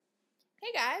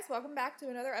Hey guys, welcome back to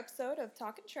another episode of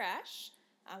Talkin Trash.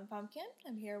 I'm Pumpkin.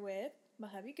 I'm here with my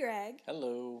hubby Greg.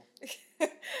 Hello.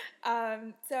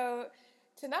 So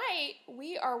tonight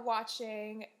we are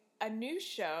watching a new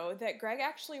show that Greg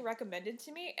actually recommended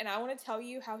to me, and I want to tell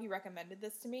you how he recommended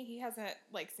this to me. He hasn't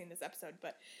seen this episode,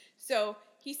 but so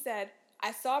he said,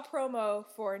 "I saw a promo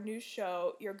for a new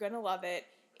show. You're gonna love it.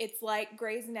 It's like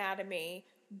Grey's Anatomy,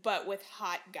 but with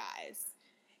hot guys."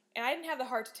 And I didn't have the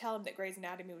heart to tell him that Grey's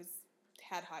Anatomy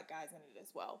had hot guys in it as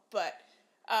well. But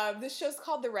this show's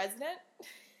called The Resident,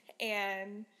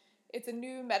 and it's a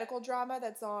new medical drama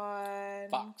that's on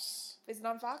Fox. Is it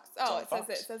on Fox?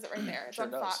 It says it right there. It's Sure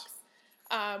on does.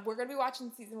 Fox. We're going to be watching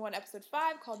season 1, episode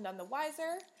 5, called None the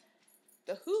Wiser.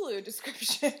 The Hulu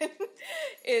description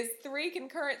is 3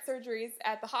 concurrent surgeries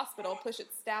at the hospital push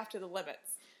its staff to the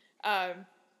limits. And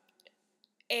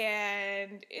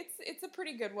it's a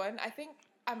pretty good one. I think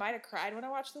I might have cried when I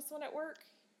watched this one at work.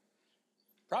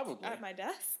 Probably. At my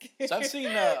desk. So I've seen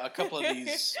a couple of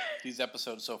these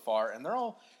episodes so far, and they're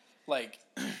all,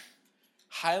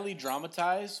 highly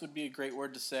dramatized would be a great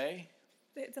word to say.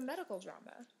 It's a medical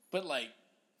drama. But,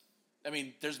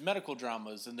 there's medical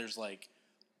dramas, and there's,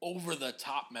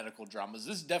 over-the-top medical dramas.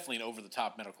 This is definitely an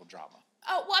over-the-top medical drama.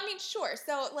 Oh, well, sure.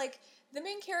 So, the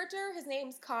main character, his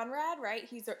name's Conrad, right?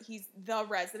 He's the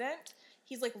resident.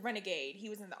 He's, renegade. He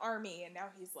was in the army, and now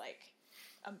he's,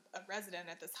 a resident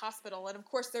at this hospital. And, of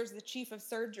course, there's the chief of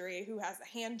surgery who has a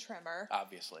hand tremor.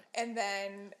 Obviously. And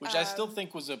then... Which I still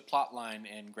think was a plot line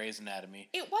in Grey's Anatomy.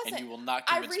 It wasn't. And you will not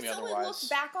convince me otherwise. I recently looked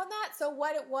back on that. So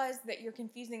what it was that you're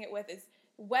confusing it with is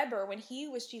Weber, when he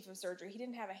was chief of surgery, he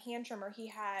didn't have a hand tremor. He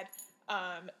had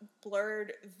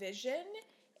blurred vision,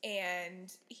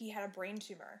 and he had a brain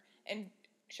tumor. And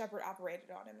Shepard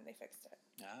operated on him, and they fixed it.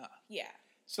 Ah. Yeah.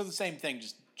 So the same thing,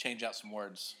 just change out some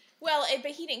words. Well, but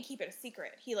he didn't keep it a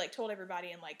secret. He, told everybody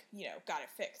and, got it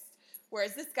fixed.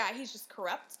 Whereas this guy, he's just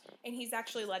corrupt, and he's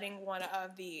actually letting one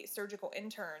of the surgical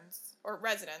interns, or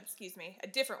residents, a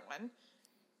different one.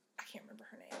 I can't remember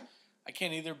her name. I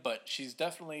can't either, but she's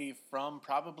definitely from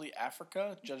probably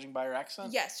Africa, judging by her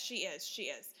accent. Yes, she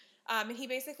is. And he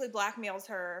basically blackmails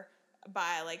her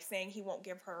by, saying he won't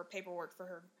give her paperwork for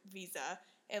her visa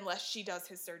unless she does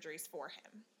his surgeries for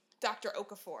him. Dr.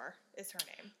 Okafor is her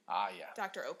name. Ah, yeah.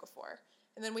 Dr. Okafor.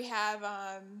 And then we have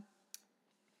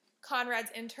Conrad's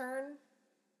intern.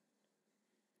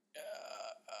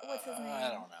 What's his name? I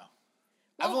don't know.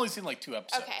 I've only seen 2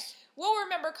 episodes. Okay. We'll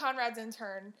remember Conrad's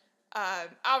intern.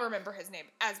 I'll remember his name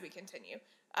as we continue.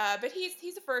 But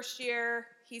he's a first year.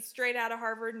 He's straight out of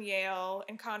Harvard and Yale.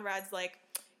 And Conrad's like,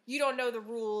 you don't know the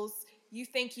rules. You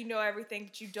think you know everything,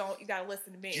 but you don't. You got to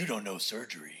listen to me. You don't know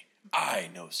surgery. I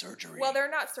know surgery. Well,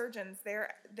 they're not surgeons. They're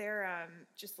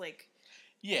just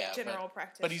general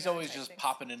practitioners. But he's always just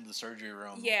popping into the surgery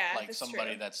room. Yeah, like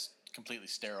somebody that's completely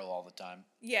sterile all the time.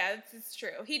 Yeah, it's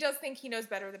true. He does think he knows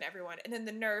better than everyone. And then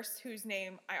the nurse, whose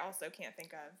name I also can't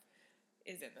think of,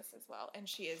 is in this as well. And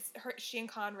she and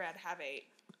Conrad have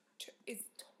is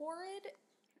torrid.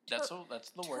 That's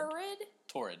the word.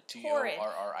 Torrid. Torrid.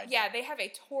 Yeah, they have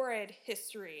a torrid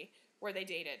history where they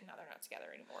dated. Now they're not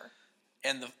together anymore.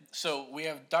 And so we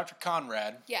have Dr.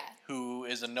 Conrad, who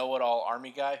is a know-it-all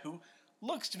army guy who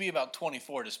looks to be about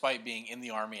 24 despite being in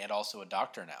the army and also a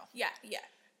doctor now. Yeah.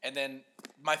 And then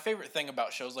my favorite thing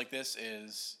about shows like this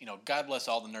is, God bless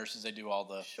all the nurses. They do all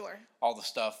the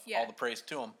stuff, all the praise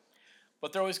to them.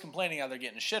 But they're always complaining how they're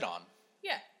getting shit on.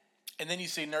 Yeah. And then you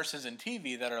see nurses in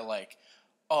TV that are like,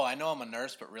 oh, I know I'm a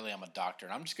nurse, but really I'm a doctor.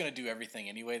 And I'm just going to do everything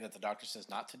anyway that the doctor says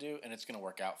not to do, and it's going to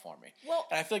work out for me. Well,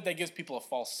 and I feel like that gives people a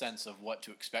false sense of what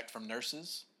to expect from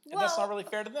nurses. And that's not really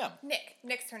fair to them.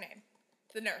 Nick's her name.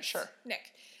 The nurse. Sure.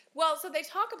 Nick. Well, so they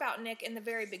talk about Nick in the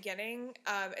very beginning,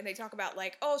 and they talk about,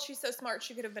 oh, she's so smart,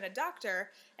 she could have been a doctor.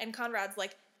 And Conrad's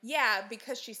like, yeah,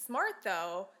 because she's smart,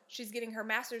 though, she's getting her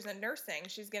master's in nursing.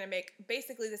 She's going to make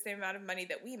basically the same amount of money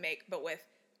that we make, but with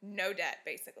no debt,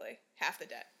 basically. Half the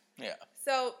debt. Yeah.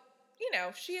 So,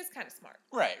 she is kind of smart.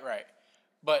 Right.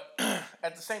 But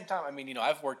at the same time,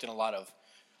 I've worked in a lot of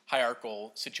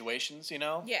hierarchical situations,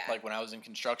 Yeah. Like when I was in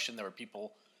construction, there were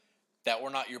people that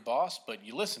were not your boss, but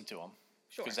you listened to them.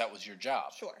 Sure. Because that was your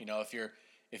job. Sure.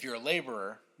 If you're a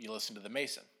laborer, you listen to the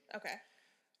mason. Okay.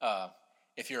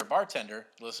 If you're a bartender,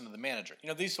 you listen to the manager.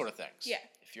 These sort of things. Yeah.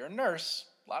 If you're a nurse,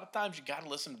 a lot of times you got to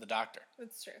listen to the doctor.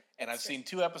 That's true. And I've seen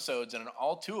 2 episodes, and in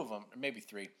all 2 of them, or maybe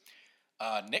 3,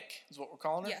 Nick is what we're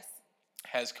calling her. Yes.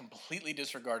 Has completely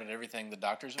disregarded everything the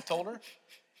doctors have told her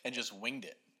and just winged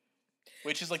it.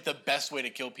 Which is the best way to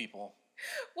kill people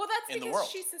Well, that's because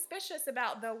she's suspicious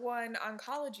about the one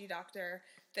oncology doctor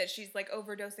that she's like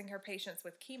overdosing her patients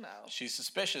with chemo. She's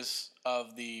suspicious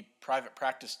of the private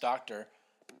practice doctor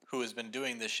who has been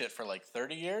doing this shit for like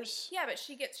 30 years. Yeah, but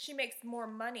she makes more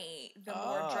money the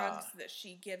more drugs that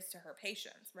she gives to her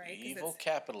patients, right? Evil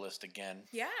capitalist again.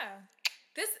 Yeah.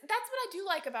 That's what I do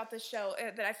like about this show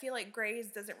that I feel like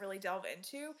Grey's doesn't really delve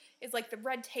into is like the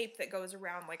red tape that goes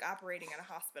around like operating in a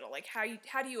hospital. Like how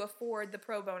do you afford the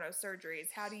pro bono surgeries?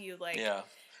 How do you like? Yeah.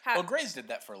 Well, Grey's did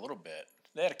that for a little bit.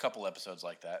 They had a couple episodes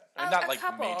like that. Not like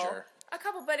major. A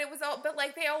couple, but it was all. But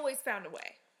like they always found a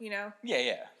way, you know.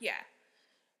 Yeah. Yeah.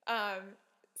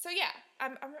 So yeah,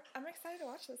 I'm excited to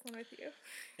watch this one with you.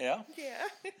 Yeah?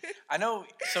 Yeah. I know,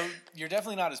 so you're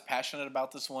definitely not as passionate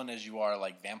about this one as you are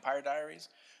like Vampire Diaries,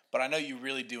 but I know you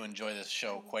really do enjoy this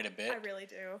show quite a bit. I really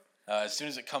do. As soon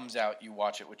as it comes out, you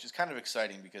watch it, which is kind of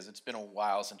exciting because it's been a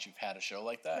while since you've had a show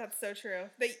like that. That's so true.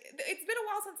 It's been a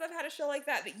while since I've had a show like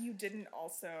that you didn't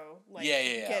also like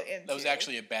get into. That was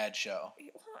actually a bad show.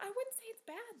 Well, I wouldn't say it's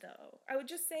bad though. I would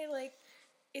just say like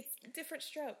it's different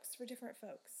strokes for different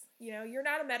folks. You know, you're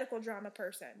not a medical drama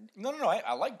person. No.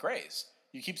 I like Grey's.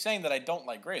 You keep saying that I don't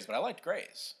like Grey's, but I liked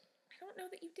Grey's. I don't know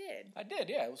that you did. I did,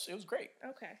 yeah. It was great.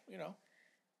 Okay. You know.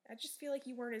 I just feel like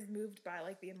you weren't as moved by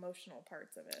like the emotional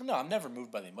parts of it. No, I'm never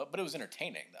moved by the emotion, but it was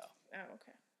entertaining though. Oh,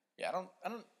 okay. Yeah, I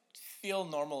don't feel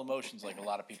normal emotions like a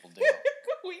lot of people do.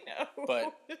 We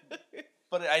know.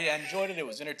 But I enjoyed it. It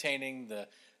was entertaining. The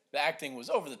acting was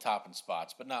over the top in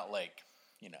spots, but not like,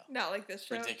 you know. Not like this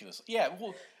show. Ridiculous. Yeah,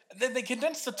 well, they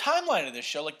condensed the timeline of this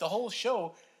show. Like the whole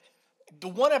show, the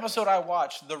one episode I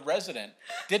watched, The Resident,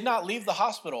 did not leave the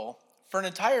hospital for an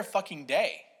entire fucking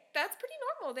day. That's pretty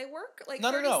normal. They work like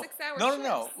 36 hours.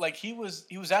 No. Like he was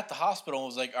at the hospital and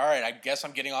was like, all right, I guess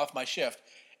I'm getting off my shift.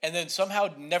 And then somehow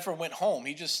never went home.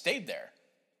 He just stayed there.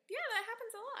 Yeah, that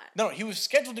happens a lot. No, he was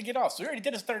scheduled to get off. So he already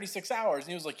did his 36 hours. And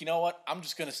he was like, you know what? I'm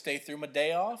just going to stay through my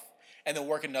day off and then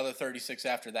work another 36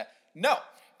 after that. No. It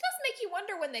does make you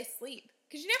wonder when they sleep.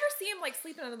 Because you never see him like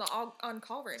sleeping in the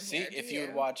on-call room. See, if you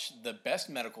would watch the best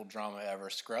medical drama ever,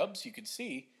 Scrubs, you could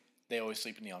see they always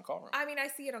sleep in the on-call room. I mean, I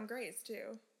see it on Grey's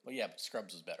too. Well, yeah, but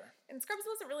Scrubs was better. And Scrubs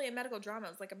wasn't really a medical drama.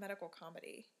 It was like a medical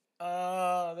comedy.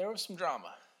 There was some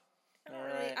drama.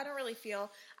 I don't really feel...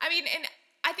 I mean, and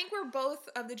I think we're both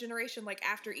of the generation like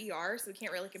after ER, so we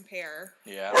can't really compare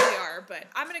ER. But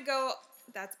I'm going to go...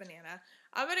 That's banana.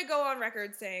 I'm going to go on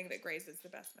record saying that Grey's is the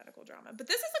best medical drama. But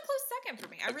this is a close second for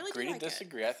me. I really do like it.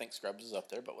 Disagree. I think Scrubs is up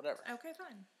there, but whatever. Okay,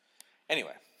 fine.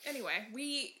 Anyway,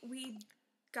 we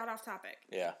got off topic.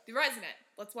 Yeah. The Resident.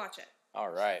 Let's watch it. All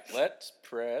right. Let's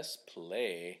press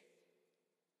play.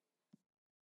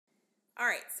 All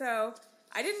right. So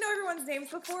I didn't know everyone's names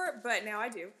before, but now I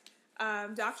do.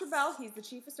 Dr. Bell, he's the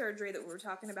chief of surgery that we were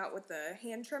talking about with the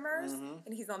hand trimmers,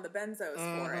 and he's on the benzos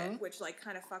for it, which like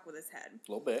kind of fuck with his head.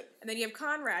 A little bit. And then you have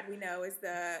Conrad, we know is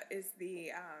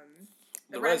the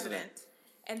resident.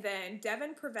 And then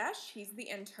Devin Pravesh, he's the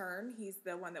intern. He's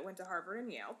the one that went to Harvard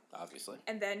and Yale. Obviously.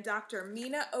 And then Dr.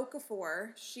 Mina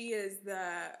Okafor, she is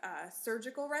the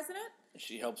surgical resident.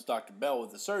 She helps Dr. Bell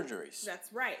with the surgeries.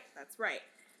 That's right.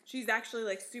 She's actually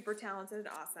like super talented and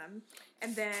awesome.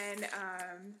 And then,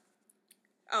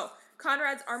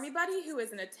 Conrad's army buddy, who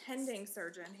is an attending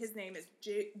surgeon, his name is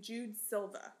Jude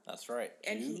Silva. That's right,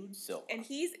 Jude Silva. And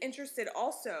he's interested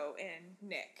also in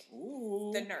Nick,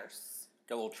 the nurse.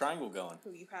 Got a little triangle going.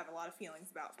 Who you have a lot of feelings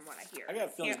about from what I hear. I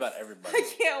got feelings about everybody.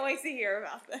 I can't wait to hear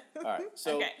about them. All right,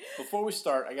 so before we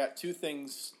start, I got two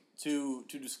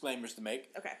disclaimers to make.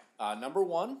 Okay. Number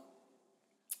one,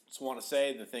 just want to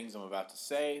say the things I'm about to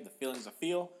say, the feelings I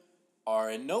feel,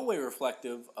 are in no way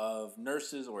reflective of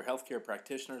nurses or healthcare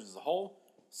practitioners as a whole.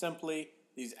 Simply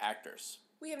these actors.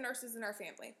 We have nurses in our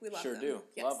family. We love them. Sure do.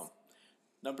 Yes. Love them.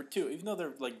 Number two, even though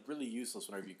they're like really useless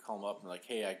whenever you call them up and they're like,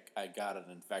 hey, I got an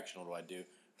infection, what do I do?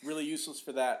 Really useless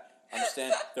for that.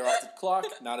 Understand, they're off the clock,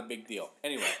 not a big deal.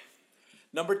 Anyway,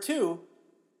 number two,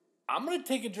 I'm going to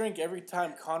take a drink every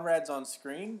time Conrad's on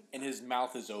screen and his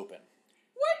mouth is open.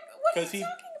 What are you talking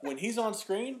about? When he's on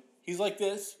screen, he's like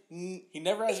this. He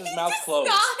never has his mouth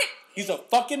closed. He's a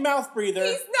fucking mouth breather.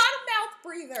 He's not a mouth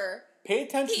breather. Pay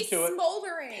attention to it. He's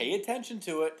smoldering. Pay attention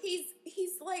to it.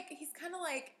 He's kind of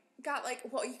like, got like,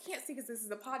 well, you can't see because this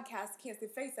is a podcast, you can't see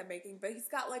the face I'm making, but he's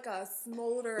got like a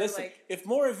smolder. Listen, like, if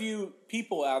more of you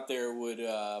people out there would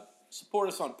support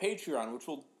us on Patreon, which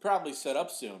we'll probably set up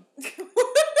soon,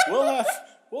 we'll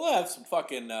have some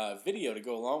fucking video to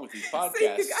go along with these podcasts. So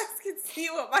you guys can see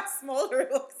what my smolder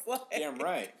looks like. Damn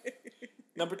right.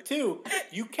 Number two,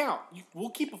 you count.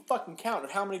 We'll keep a fucking count of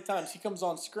how many times he comes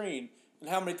on screen and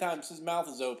how many times his mouth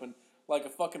is open. like a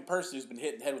fucking person who's been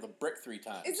hit in the head with a brick 3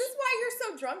 times. Is this why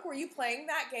you're so drunk? Were you playing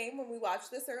that game when we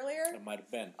watched this earlier? It might have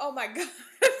been. Oh my god.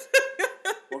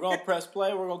 We're going to press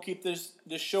play. We're going to keep this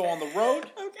show on the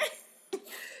road. Okay.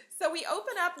 So we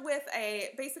open up with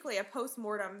basically a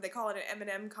post-mortem. They call it an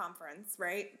M&M conference,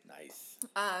 right? Nice.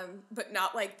 But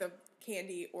not like the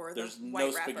candy or the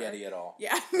white wrapper. There's no spaghetti at all.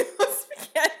 Yeah, no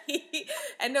spaghetti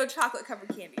and no chocolate-covered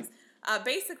candies.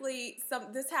 Basically,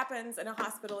 this happens in a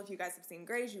hospital. If you guys have seen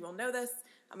Grey's, you will know this.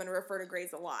 I'm going to refer to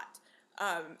Grey's a lot.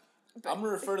 I'm going to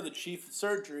refer to the chief of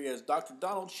surgery as Dr.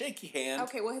 Donald Shaky Hand.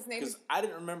 Okay, well, his name is... Because I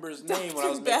didn't remember his name when I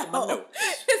was making my notes.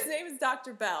 His name is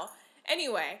Dr. Bell.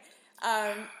 Anyway,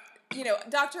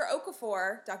 Dr.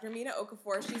 Okafor, Dr. Mina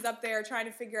Okafor, she's up there trying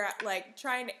to figure out,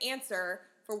 trying to answer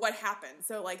for what happened.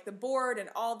 So, the board and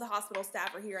all the hospital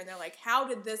staff are here, and they're like, how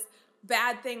did this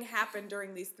bad thing happen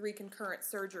during these 3 concurrent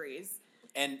surgeries?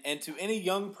 And to any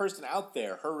young person out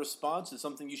there, her response is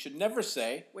something you should never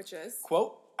say. Which is?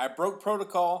 Quote, I broke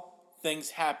protocol,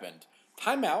 things happened.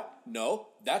 Time out. No,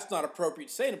 that's not appropriate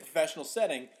to say in a professional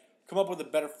setting. Come up with a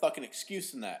better fucking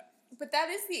excuse than that. But that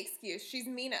is the excuse. She's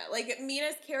Mina.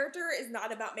 Mina's character is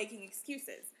not about making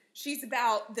excuses. She's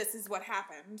about, this is what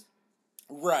happened.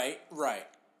 Right.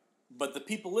 But the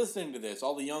people listening to this,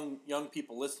 all the young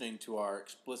people listening to our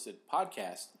explicit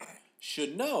podcast,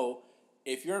 should know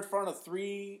if you're in front of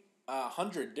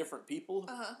 300 different people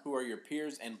who are your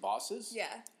peers and bosses,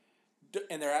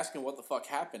 and they're asking what the fuck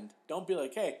happened, don't be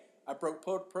like, hey, I broke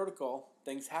protocol,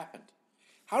 things happened.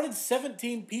 How did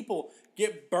 17 people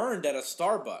get burned at a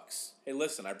Starbucks? Hey,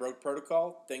 listen, I broke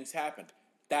protocol, things happened.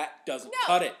 That doesn't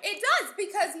cut it. It does,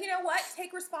 because you know what?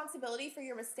 Take responsibility for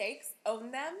your mistakes,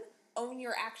 own them, own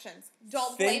your actions.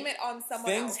 Don't blame it on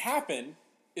someone else. Things happen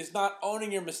is not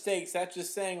owning your mistakes. That's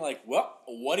just saying, well,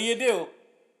 what do you do?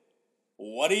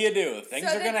 What do you do? Things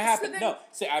are going to happen. No,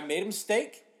 say, I made a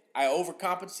mistake. I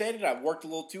overcompensated. I worked a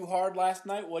little too hard last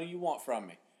night. What do you want from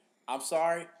me? I'm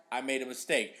sorry. I made a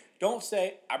mistake. Don't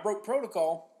say, I broke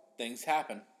protocol. Things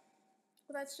happen.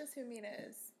 Well, that's just who Mina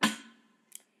is.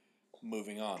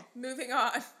 Moving on.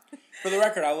 For the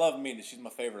record, I love Mina. She's my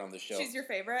favorite on this show. She's your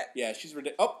favorite? Yeah, she's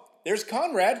ridiculous. Oh, there's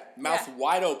Conrad. Mouth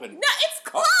wide open. No, it's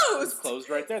closed. Oh, it's closed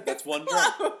right there. That's one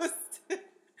drink.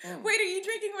 Wait, are you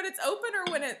drinking when it's open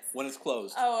or when it's... When it's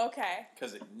closed. Oh, okay.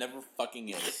 Because it never fucking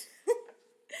is.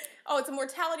 Oh, it's a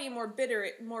mortality and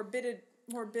morbidity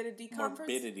conference?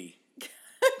 Morbidity.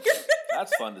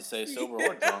 That's fun to say, sober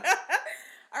or drunk.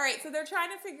 All right, so they're trying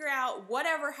to figure out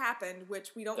whatever happened, which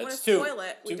we don't want to spoil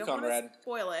it. We don't want to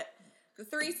spoil it. The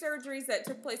 3 surgeries that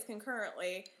took place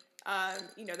concurrently,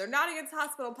 they're not against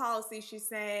hospital policy, she's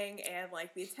saying, and,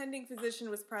 the attending physician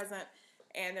was present,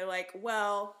 and they're like,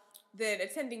 well, then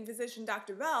attending physician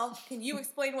Dr. Bell, can you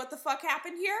explain what the fuck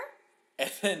happened here?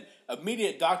 And then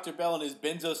immediate Dr. Bell in his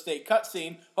benzo state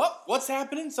cutscene. Oh, what's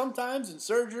happening sometimes in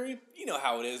surgery? You know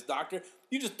how it is, doctor.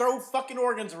 You just throw fucking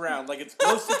organs around like it's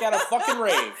glow stick at a fucking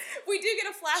rave. We do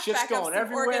get a flashback of some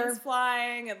everywhere. Organs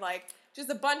flying and just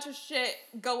a bunch of shit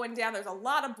going down. There's a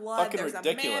lot of blood. Fucking There's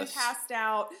ridiculous. A man passed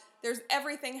out. There's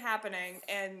everything happening.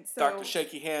 And so Dr.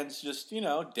 Shaky Hands just,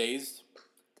 dazed.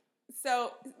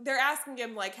 So they're asking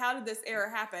him, how did this error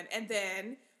happen? And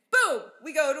then, boom,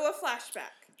 we go to a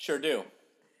flashback. Sure do.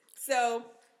 So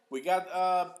we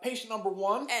got patient number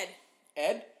 1.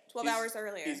 Ed. 12 hours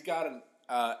earlier. He's got an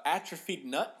atrophied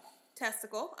nut.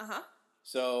 Testicle,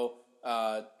 So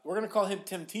we're going to call him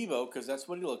Tim Tebow because that's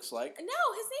what he looks like. No,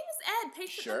 his name is Ed,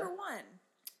 patient number 1.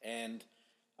 And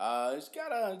he's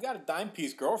got a dime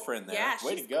piece girlfriend there. Yeah,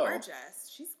 Way to go.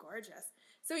 She's gorgeous.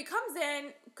 So he comes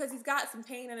in because he's got some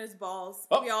pain in his balls.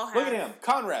 Oh, we all have. Look at him.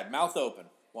 Conrad, mouth open.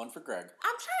 One for Greg.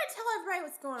 I'm trying to tell everybody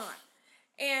what's going on.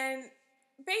 And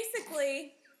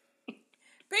basically,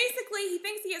 he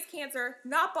thinks he has cancer,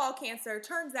 not ball cancer.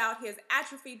 Turns out he has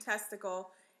atrophied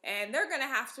testicle, and they're going to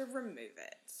have to remove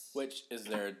it. Which, is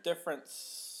there a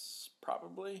difference?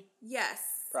 Probably? Yes.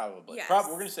 Probably. Yes.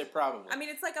 We're going to say probably. I mean,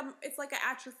 it's like an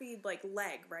atrophied,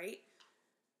 leg, right?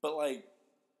 But,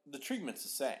 the treatment's the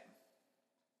same.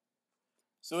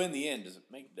 So, in the end, does it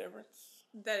make a difference?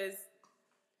 That is...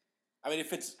 I mean,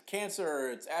 if it's cancer or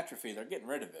it's atrophy, they're getting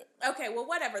rid of it. Okay, well,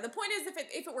 whatever. The point is,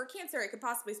 if it were cancer, it could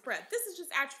possibly spread. This is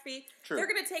just atrophy. True. They're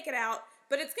going to take it out,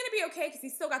 but it's going to be okay because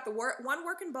he's still got the one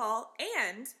working ball,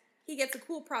 and he gets a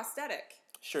cool prosthetic.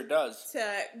 Sure does.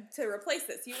 To replace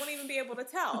this. You won't even be able to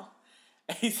tell.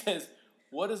 And he says,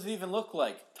 what does it even look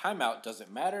like? Timeout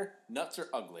doesn't matter. Nuts are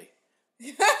ugly.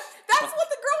 That's what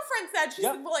the girlfriend said. She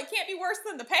said, well, it can't be worse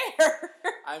than the pair.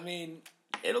 I mean...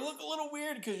 It'll look a little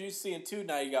weird because you're seeing 2.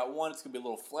 Now you got 1. It's going to be a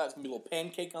little flat. It's going to be a little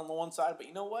pancake on the one side. But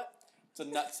you know what? It's a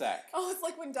nut sack. Oh, it's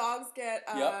like when dogs get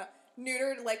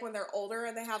neutered like when they're older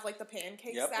and they have like the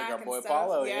pancake sack like our and boy stuff.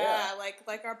 Paulo,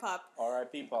 like our pup.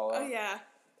 R.I.P. Paulo. Oh yeah.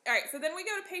 All right, so then we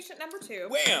go to patient number 2.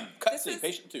 Wham! Cut to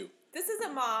patient 2. This is a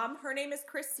mom. Her name is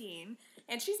Christine,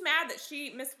 and she's mad that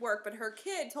she missed work, but her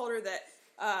kid told her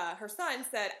that her son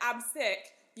said, "I'm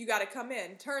sick. You got to come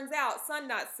in." Turns out, son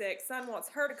not sick. Son wants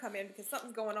her to come in because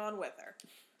something's going on with her.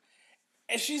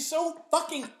 And she's so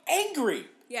fucking angry.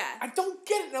 Yeah. I don't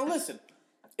get it. Now listen,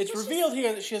 it's revealed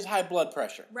here that she has high blood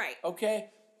pressure. Right. Okay?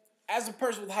 As a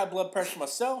person with high blood pressure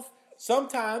myself,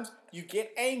 sometimes you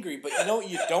get angry, but you know what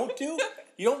you don't do?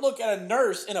 You don't look at a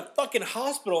nurse in a fucking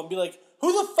hospital and be like,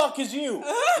 "Who the fuck is you?"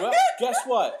 Well, guess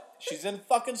what? She's in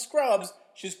fucking scrubs.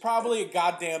 She's probably a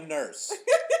goddamn nurse.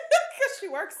 Because she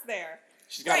works there.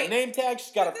 She's got a name tag.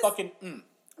 She's got a fucking...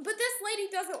 But this lady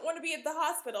doesn't want to be at the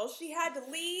hospital. She had to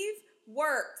leave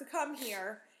work to come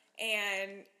here,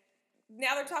 and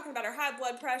now they're talking about her high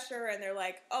blood pressure, and they're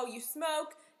like, "Oh, you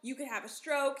smoke, you could have a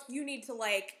stroke, you need to,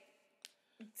 like,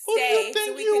 stay." Who do you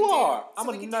think you are? I'm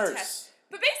a nurse.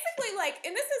 But basically, like,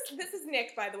 and this is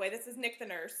Nick, by the way. This is Nick the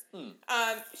nurse.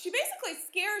 She basically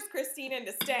scares Christine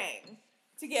into staying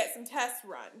to get some tests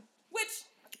run,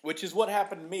 which is what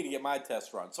happened to me to get my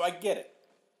test run. So I get it,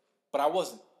 but I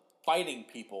wasn't fighting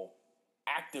people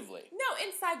actively. No,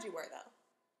 inside you were though.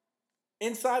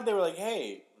 Inside they were like,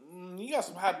 "Hey, you got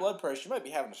some high blood pressure. You might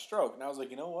be having a stroke." And I was like,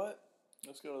 "You know what?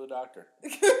 Let's go to the doctor."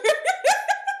 Is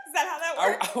that how that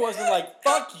works? I wasn't like,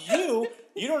 "Fuck you.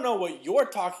 You don't know what you're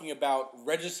talking about,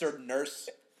 registered nurse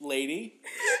lady.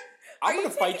 I'm going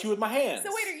to fight you with my hands." So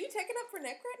wait, are you taking up for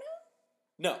Nick right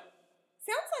now? No.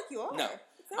 Sounds like you are. No.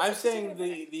 I'm saying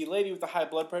the lady with the high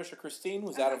blood pressure, Christine,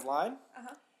 was out of line.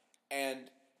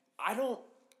 And I'm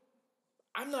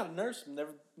not a nurse.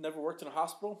 Never worked in a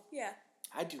hospital. Yeah.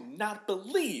 I do not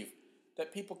believe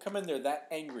that people come in there that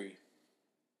angry.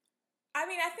 I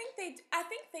mean, I think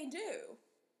they do.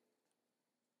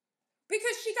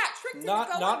 Because she got tricked into going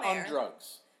there. Not on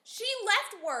drugs. She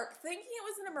left work thinking it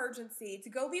was an emergency to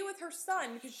go be with her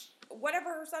son because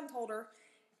whatever her son told her,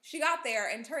 she got there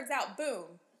and turns out,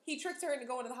 boom, he tricks her into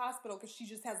going to the hospital because she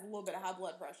just has a little bit of high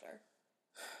blood pressure.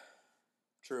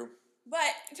 True.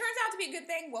 But it turns out to be a good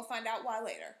thing. We'll find out why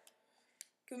later.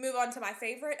 Can we move on to my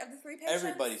favorite of the 3 patients?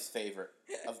 Everybody's favorite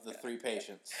of the 3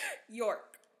 patients.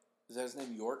 York. Is that his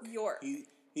name, York? York.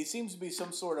 He seems to be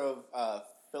some sort of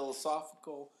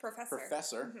philosophical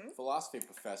professor. Philosophy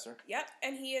professor. Yep,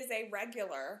 and he is a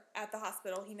regular at the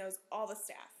hospital. He knows all the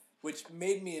staff. Which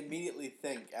made me immediately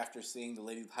think, after seeing the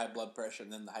lady with high blood pressure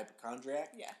and then the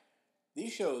hypochondriac,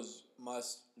 these shows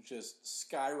must just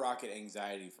skyrocket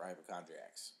anxiety for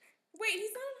hypochondriacs. Wait,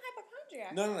 he's not a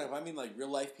hypochondriac. No. I mean, like, real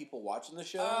life people watching the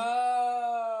show.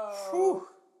 Oh. Whew.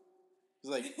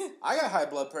 It's like, I got high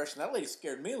blood pressure, and that lady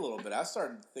scared me a little bit. I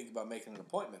started thinking about making an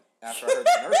appointment after I heard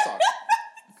the nurse talking.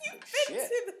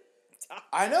 Shit.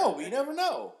 I know, but you never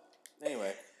know.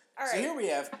 Anyway, so here we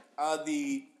have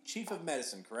the chief of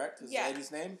medicine, correct? Is the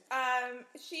lady's name?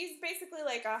 She's basically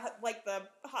like the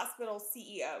hospital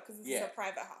CEO because this is a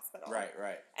private hospital.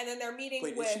 Right. And then they're meeting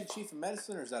with... Wait, is she chief of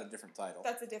medicine or is that a different title?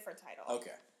 That's a different title.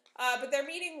 Okay. But they're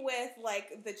meeting with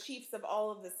like the chiefs of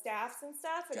all of the staffs and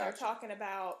stuff, and they're talking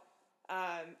about,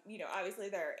 obviously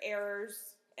their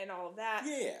errors and all of that.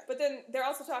 Yeah. But then they're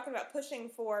also talking about pushing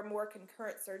for more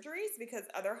concurrent surgeries because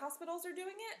other hospitals are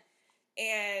doing it.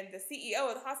 And the CEO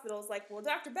of the hospital is like, "Well,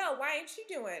 Dr. Bell, why ain't she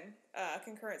doing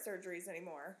concurrent surgeries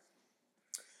anymore?"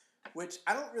 Which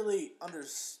I don't really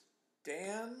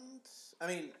understand. I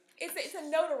mean... It's a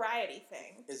notoriety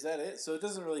thing. Is that it? So it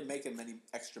doesn't really make him any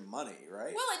extra money,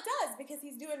 right? Well, it does, because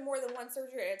he's doing more than one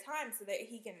surgery at a time so that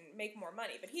he can make more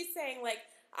money. But he's saying, like,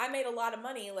 I made a lot of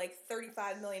money, like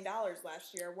 $35 million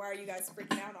last year. Why are you guys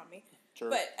freaking out on me? True.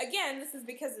 But, again, this is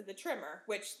because of the trimmer,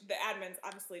 which the admins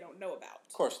obviously don't know about.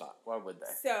 Of course not. Why would they?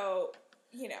 So,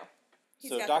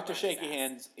 So Dr. Shaky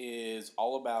Hands is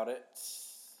all about it?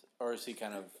 Or is he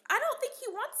kind of... I don't think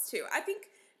he wants to. I think...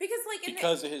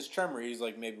 Because of his tremor, he's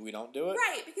like, maybe we don't do it?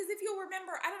 Right, because if you'll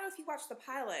remember, I don't know if you watched the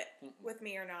pilot with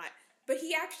me or not, but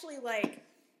he actually,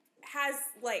 has,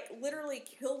 literally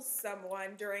kills someone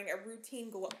during a routine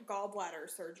gallbladder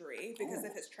surgery because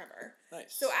of his tremor.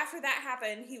 Nice. So after that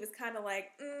happened, he was kind of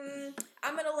like,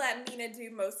 I'm going to let Mina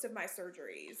do most of my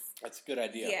surgeries. That's a good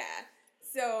idea. Yeah.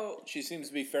 So... She seems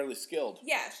to be fairly skilled.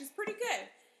 Yeah, she's pretty good.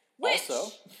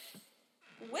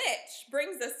 Which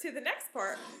brings us to the next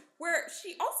part, where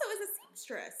she also is a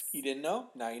seamstress. You didn't know?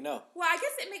 Now you know. Well, I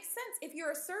guess it makes sense. If you're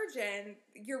a surgeon,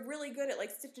 you're really good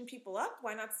at, stitching people up.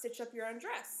 Why not stitch up your own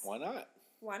dress? Why not?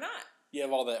 Why not? You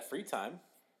have all that free time.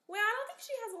 Well, I don't think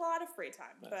she has a lot of free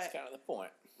time. That's kind of the point.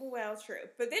 Well, true.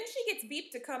 But then she gets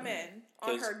beeped to come in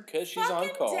on her because she's on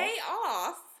call. Day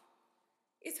off.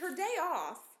 It's her day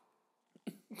off.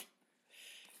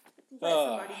 Let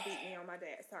somebody beat me on my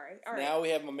day. Sorry. All right. Now we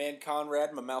have my man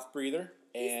Conrad, my mouth breather,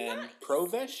 and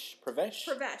Pravesh.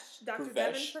 Dr.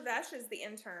 Devin Pravesh is the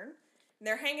intern. And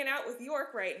they're hanging out with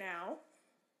York right now.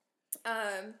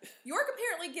 York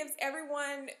apparently gives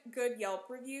everyone good Yelp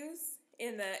reviews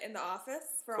in the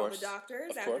office for all the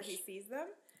doctors after he sees them.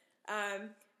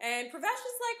 And Pravesh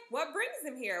is like, what brings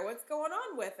him here? What's going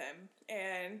on with him?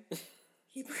 And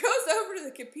he goes over to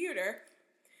the computer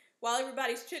while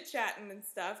everybody's chit-chatting and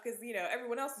stuff, because,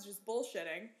 everyone else is just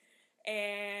bullshitting.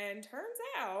 And turns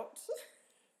out...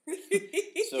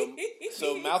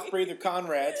 so mouth breather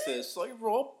Conrad says,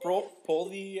 pull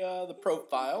the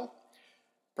profile.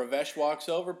 Pravesh walks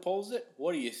over, pulls it.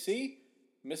 What do you see?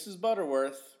 Mrs.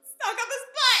 Butterworth.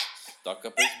 Stuck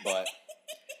up his butt.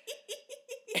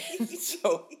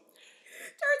 So...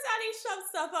 Turns out he shoves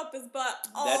stuff up his butt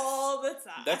all the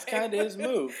time. That's kind of his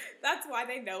move. That's why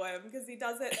they know him, because he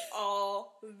does it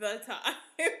all the time.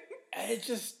 And it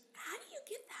just... How do you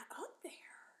get that up there?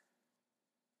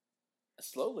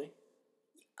 Slowly.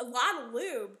 A lot of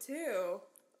lube, too.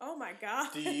 Oh, my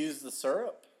God. Do you use the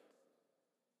syrup?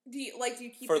 Do you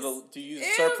keep do you use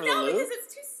the syrup for the lube? Because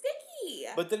it's too sticky.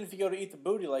 But then if you go to eat the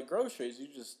booty like groceries, you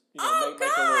just, make it a little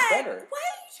better. Why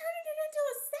are you turning it into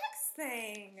a sex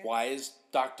thing? Why is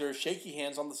Dr. Shaky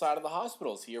Hands on the side of the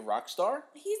hospital? Is he a rock star?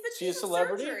 He's the chief of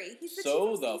celebrity? Surgery. He's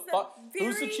the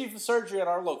Who's the chief of surgery at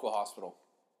our local hospital?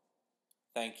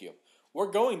 Thank you.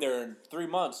 We're going there in 3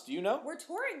 months. Do you know? We're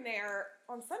touring there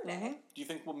on Sunday. Mm-hmm. Do you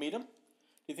think we'll meet him? Do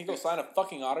you think he'll sign a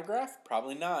fucking autograph?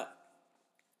 Probably not.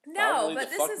 No,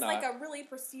 but this is like a really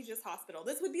prestigious hospital.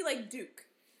 This would be like Duke.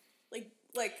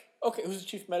 Like. Okay, who's the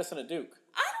chief of medicine at Duke?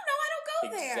 I don't know. I don't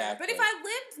go there. But if I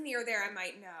lived near there, I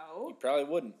might know. You probably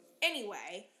wouldn't.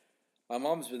 Anyway. My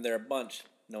mom's been there a bunch.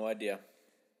 No idea.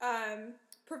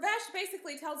 Pravesh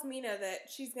basically tells Mina that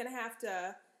she's going to have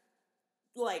to,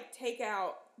 take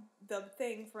out the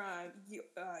thing from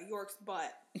York's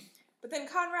butt. But then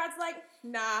Conrad's like,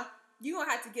 nah. You're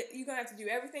gonna have to do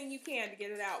everything you can to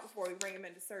get it out before we bring him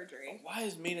into surgery. Why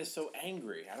is Mina so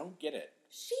angry? I don't get it.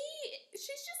 She's just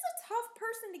a tough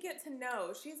person to get to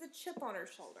know. She has a chip on her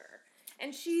shoulder.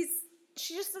 And she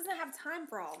just doesn't have time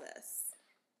for all this.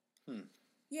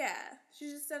 Yeah,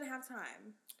 she just doesn't have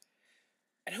time.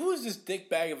 And who is this dick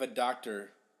bag of a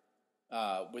doctor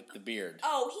with the beard?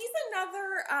 Oh, he's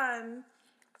another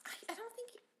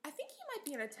I think he might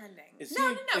be an attending.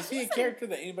 Is he a character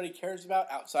that anybody cares about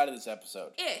outside of this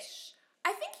episode? Ish.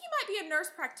 I think he might be a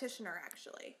nurse practitioner,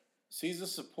 actually. So he's a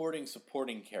supporting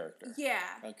character. Yeah.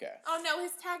 Okay. Oh, no,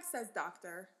 his tag says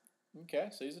doctor. Okay,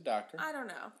 so he's a doctor. I don't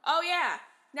know. Oh, yeah.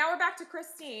 Now we're back to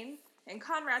Christine, and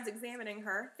Conrad's examining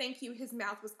her. Thank you, his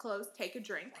mouth was closed. Take a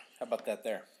drink. How about that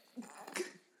there?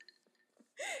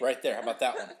 Right there. How about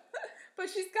that one? But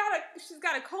she's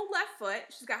got a cold left foot,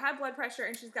 she's got high blood pressure,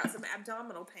 and she's got some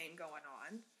abdominal pain going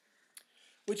on.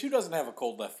 Which who doesn't have a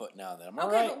cold left foot now then? Am I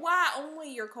right? Okay, but why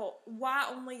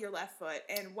only your left foot,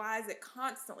 and why is it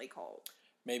constantly cold?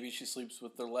 Maybe she sleeps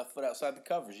with her left foot outside the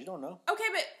covers. You don't know. Okay,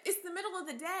 but it's the middle of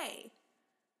the day.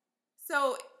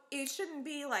 So it shouldn't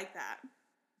be like that.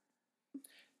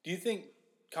 Do you think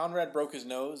Conrad broke his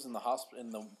nose in the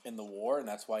hospital in the war, and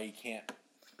that's why he can't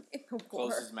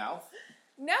close his mouth?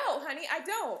 No, honey, I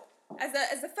don't.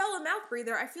 As a fellow mouth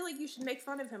breather, I feel like you should make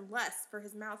fun of him less for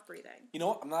his mouth breathing. You know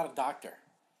what? I'm not a doctor.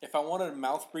 If I wanted a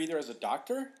mouth breather as a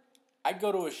doctor, I'd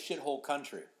go to a shithole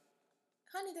country.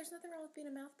 Honey, there's nothing wrong with being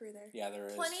a mouth breather. Yeah, there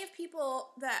is. Plenty of people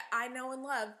that I know and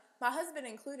love, my husband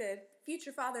included,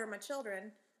 future father of my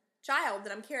child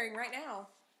that I'm carrying right now,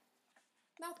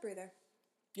 mouth breather.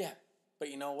 Yeah,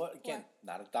 but you know what? Again,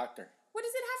 not a doctor. What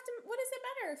does it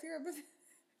matter if you're a...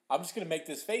 I'm just going to make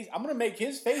this face. I'm going to make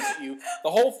his face at you the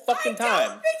whole fucking time. I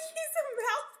don't think he's a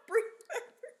mouth breather.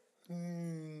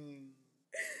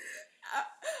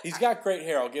 He's got great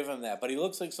hair, I'll give him that. But he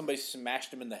looks like somebody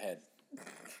smashed him in the head.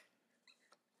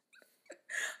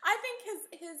 I think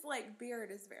his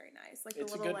beard is very nice.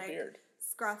 It's a good beard.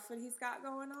 Scruff that he's got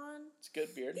going on. It's a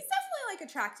good beard. He's definitely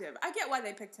attractive. I get why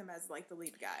they picked him as the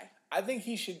lead guy. I think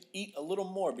he should eat a little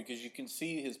more because you can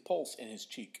see his pulse in his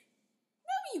cheek.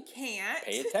 You can't.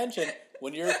 Pay attention.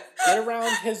 When you're get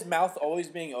around his mouth always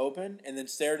being open and then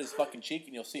stare at his fucking cheek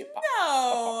and you'll see it pop.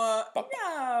 No. Pop,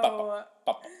 pop, pop,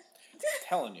 pop. I'm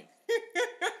telling you.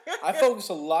 I focus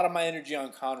a lot of my energy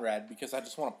on Conrad because I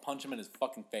just want to punch him in his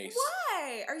fucking face.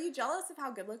 Why? Are you jealous of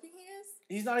how good looking he is?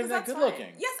 He's not even that good looking.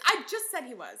 Yes, I just said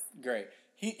he was. Great.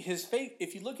 His face,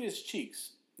 if you look at his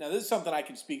cheeks, Now, this is something I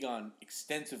can speak on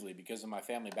extensively because of my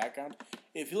family background.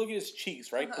 If you look at his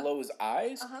cheeks, right below his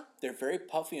eyes, they're very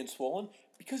puffy and swollen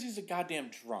because he's a goddamn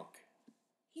drunk.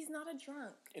 He's not a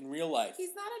drunk. In real life.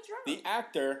 He's not a drunk. The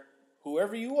actor,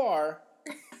 whoever you are,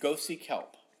 go seek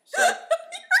help. So, you're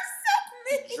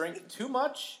so mean. You drink too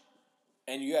much,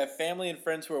 and you have family and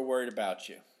friends who are worried about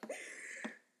you.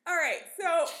 All right,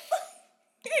 so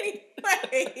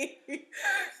anyway,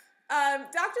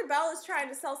 Dr. Bell is trying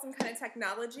to sell some kind of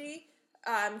technology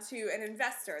to an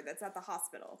investor that's at the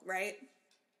hospital, right?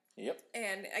 Yep.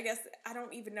 And I guess I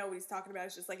don't even know what he's talking about.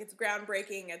 It's just like it's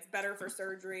groundbreaking. It's better for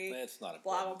surgery. It's not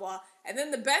important. Blah, blah, blah. And then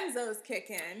the benzos kick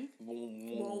in.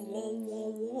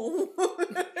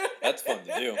 That's fun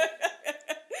to do.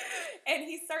 And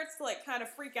he starts to like kind of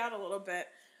freak out a little bit.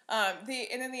 And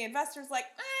then the investor's like,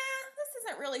 this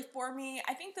isn't really for me.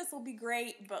 I think this will be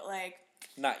great, but like...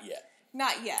 Not yet.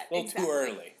 Not yet. A little too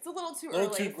early. It's a little too early. A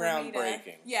little too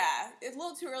groundbreaking. It's a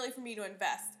little too early for me to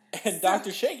invest. And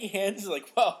Dr. Shaky Hands is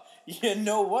like, well, you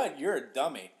know what? You're a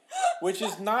dummy. Which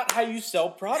is not how you sell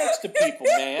products to people,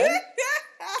 man.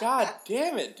 God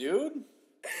damn it, dude.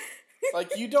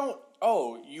 Like, you don't...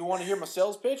 Oh, you want to hear my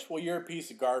sales pitch? Well, you're a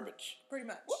piece of garbage. Pretty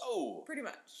much. Whoa. Pretty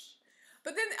much.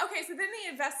 But then, okay, so then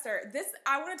the investor...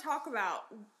 I want to talk about,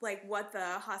 like, what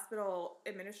the hospital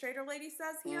administrator lady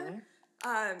says here.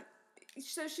 Mm-hmm.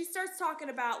 So she starts talking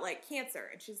about, like, cancer.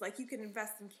 And she's like, you can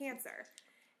invest in cancer.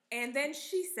 And then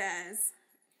she says,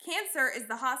 cancer is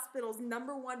the hospital's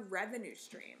 #1 revenue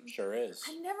stream. Sure is.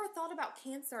 I never thought about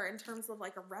cancer in terms of,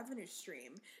 like, a revenue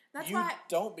stream. That's why... You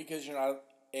don't because you're not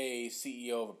a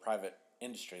CEO of a private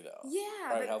industry, though. Yeah.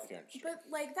 Private healthcare industry. But,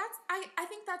 like, that's... I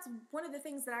think that's one of the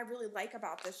things that I really like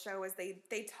about this show is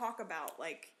they talk about,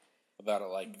 like... About it,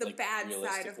 like the bad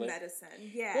side of medicine.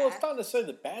 Yeah. Well, it's not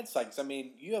necessarily the bad side, because, I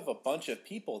mean, you have a bunch of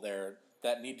people there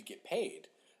that need to get paid.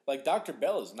 Like, Dr.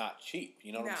 Bell is not cheap,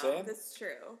 you know what I'm saying? No, that's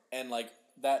true. And, like,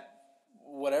 that...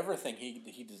 Whatever thing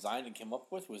he designed and came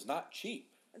up with was not cheap.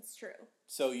 That's true.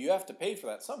 So you have to pay for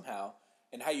that somehow,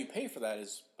 and how you pay for that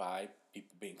is by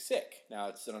people being sick. Now,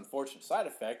 it's an unfortunate side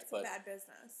effect, but... It's a bad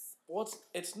business. Well,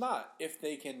 it's not if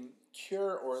they can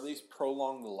cure or at least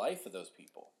prolong the life of those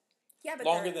people. Yeah, but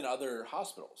longer than other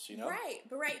hospitals, you know? Right,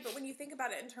 but when you think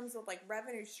about it in terms of, like,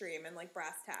 revenue stream and, like,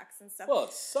 brass tacks and stuff... Well,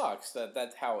 it sucks that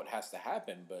that's how it has to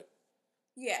happen, but...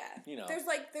 Yeah. You know.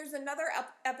 There's another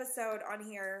episode on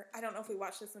here, I don't know if we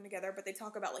watched this one together, but they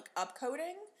talk about, like,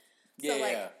 upcoding. So,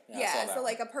 so,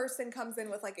 like, a person comes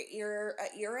in with, like, a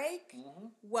earache. Mm-hmm.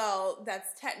 Well,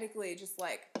 that's technically just,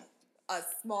 like... a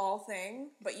small thing,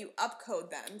 but you upcode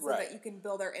them so that you can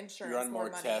bill their insurance run more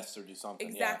money. Tests or do something.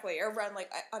 Exactly, or run like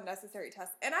unnecessary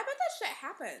tests. And I bet that shit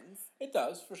happens. It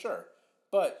does, for sure.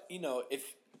 But, you know, if,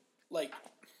 like...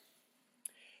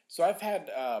 So I've had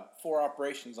 4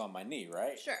 operations on my knee,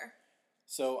 right? Sure.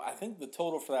 So I think the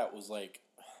total for that was like...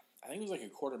 I think it was like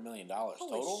 $250,000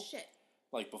 total. Holy shit.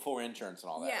 Like before insurance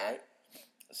and all that, right?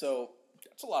 So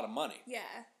that's a lot of money. Yeah.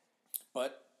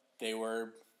 But they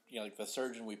were... You know, like the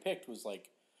surgeon we picked was like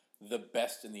the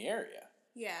best in the area.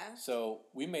 Yeah. So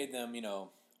we made them, you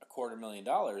know,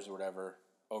 $250,000 or whatever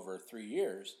over 3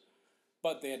 years,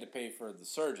 but they had to pay for the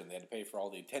surgeon. They had to pay for all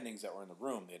the attendings that were in the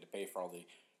room. They had to pay for all the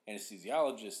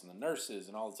anesthesiologists and the nurses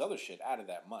and all this other shit out of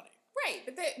that money. Right,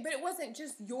 but it wasn't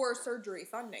just your surgery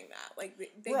funding that. Like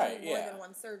they do more than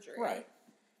one surgery. Right.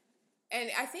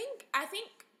 And I think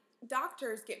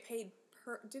doctors get paid.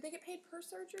 Do they get paid per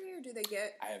surgery, or do they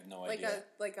get? I have no idea.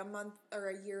 Like a month or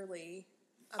a yearly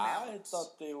amount. I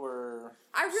thought they were.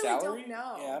 I really salary? don't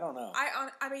know. Yeah, I don't know.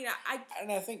 I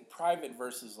I think private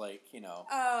versus like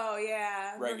Oh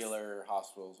yeah. Regular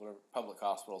hospitals, whatever public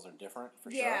hospitals are different for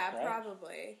sure. Yeah, right?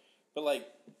 probably. But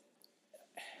like,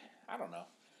 I don't know.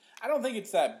 I don't think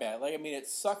it's that bad. Like, I mean, it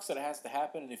sucks that it has to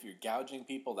happen, and if you're gouging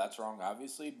people, that's wrong,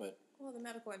 obviously. But well, the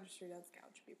medical industry does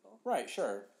gouge people. Right,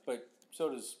 sure, but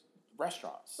so does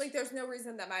restaurants. Like, there's no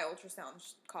reason that my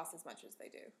ultrasound costs as much as they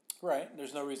do. Right.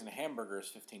 There's no reason a hamburger is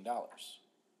 $15.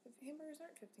 Hamburgers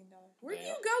aren't $15. Where do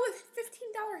you go with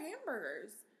 $15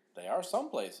 hamburgers? They are some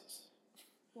places.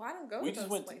 Well, I don't go. We just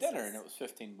went to dinner and it was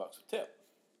 $15 with tip.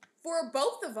 For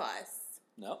both of us.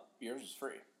 No, yours was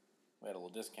free. We had a little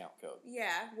discount code.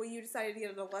 Yeah. Well, you decided to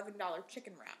get an $11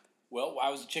 chicken wrap. Well, why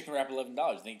was the chicken wrap $11?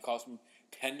 You think it cost them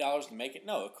 $10 to make it?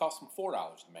 No, it cost them $4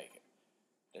 to make it.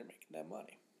 They're making that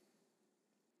money.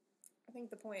 I think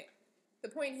the point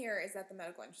here is that the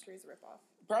medical industry is a ripoff.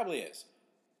 Probably is.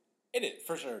 It is,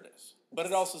 for sure it is. But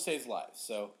it also saves lives,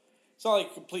 so it's not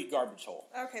like a complete garbage hole.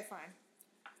 Okay, fine.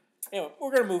 Anyway,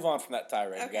 we're going to move on from that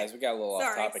tirade, guys. We got a little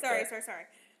off topic there. Sorry.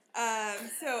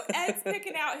 So Ed's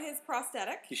picking out his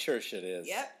prosthetic. He sure shit is.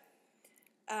 Yep.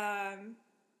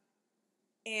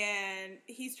 And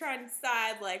he's trying to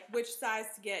decide, like, which size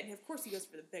to get. And, of course, he goes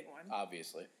for the big one.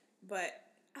 Obviously. But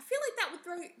I feel like that would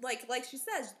throw, like she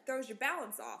says, throws your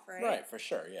balance off, right? Right, for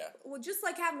sure, yeah. Well, just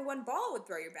like having one ball would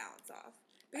throw your balance off.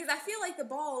 Because I feel like the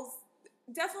balls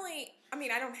definitely, I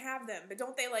mean, I don't have them, but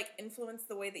don't they, like, influence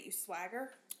the way that you swagger?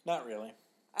 Not really.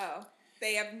 Oh.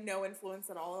 They have no influence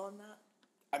at all on that?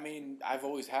 I mean, I've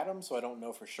always had them, so I don't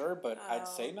know for sure, but I'd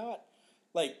say not.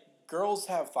 Like, girls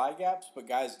have thigh gaps, but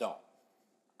guys don't.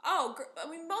 Oh, I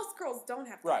mean, most girls don't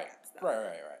have thigh gaps, though.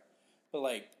 Right. But,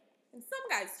 like... And some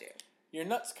guys do. Your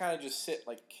nuts kind of just sit,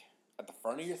 like, at the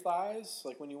front of your thighs,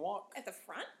 like, when you walk. At the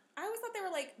front? I always thought they were,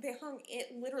 like, they hung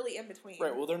literally in between.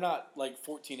 Right, well, they're not, like,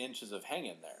 14 inches of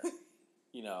hanging there.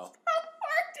 You know. How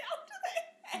far down do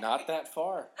they hang? Not that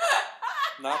far.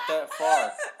 Not that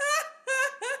far.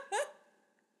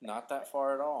 Not that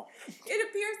far at all. It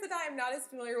appears that I am not as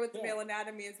familiar with the male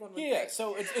anatomy as one would think. Yeah,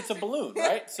 so it's a balloon,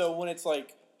 right? So when it's,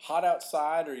 like, hot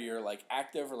outside or you're, like,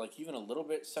 active or, like, even a little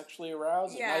bit sexually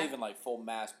aroused, it's not even, like, full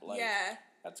mass, but, like,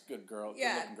 that's a good girl,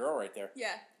 good-looking girl right there.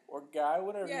 Yeah. Or guy,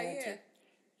 whatever you want to.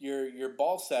 Your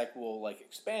ball sack will, like,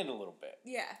 expand a little bit.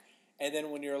 Yeah. And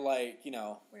then when you're, like, you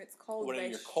know... When it's cold,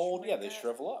 when you're cold, they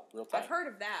shrivel up real tight. I've heard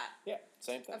of that. Yeah,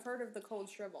 same thing. I've heard of the cold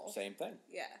shrivel. Same thing.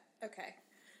 Yeah, okay.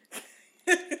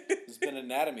 This has been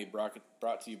Anatomy brought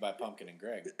to you by Pumpkin and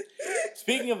Greg.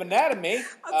 Speaking of anatomy,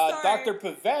 Dr.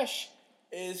 Pavesh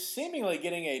is seemingly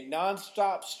getting a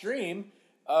non-stop stream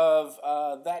of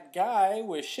that guy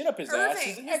with shit up his ass.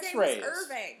 His X-rays. Name is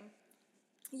Irving.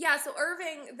 Yeah, so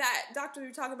Irving, that doctor we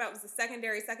were talking about, was the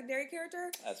secondary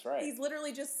character. That's right. He's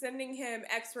literally just sending him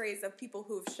X-rays of people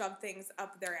who have shoved things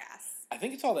up their ass. I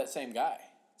think it's all that same guy.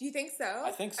 Do you think so?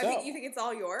 I think so. You think it's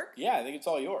all York? Yeah, I think it's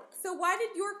all York. So why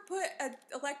did York put an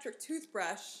electric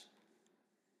toothbrush?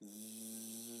 Ew!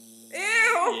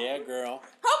 Yeah, girl.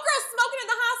 Homegirl's smoking in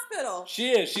the hospital. She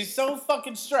is. She's so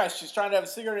fucking stressed. She's trying to have a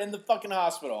cigarette in the fucking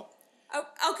hospital. Oh,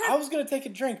 okay. I was going to take a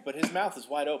drink, but his mouth is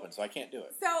wide open, so I can't do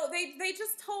it. So they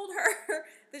just told her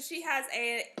that she has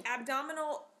a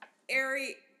abdominal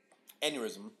aortic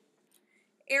aneurysm,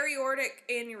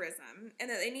 and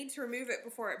that they need to remove it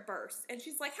before it bursts. And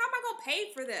she's like, how am I going to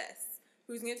pay for this?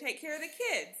 Who's going to take care of the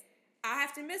kids? I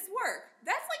have to miss work.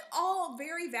 That's, like, all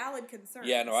very valid concerns.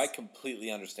 Yeah, no, I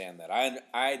completely understand that. I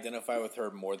identify with her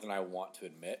more than I want to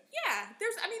admit. Yeah,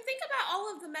 think about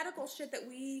all of the medical shit that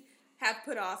we have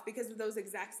put off because of those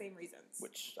exact same reasons.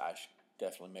 Which I should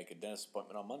definitely make a dentist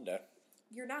appointment on Monday.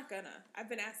 You're not gonna. I've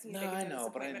been asking you to make a dentist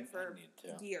appointment for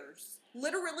years.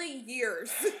 Literally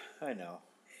years. I know.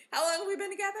 How long have we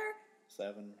been together?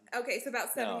 7. Okay, so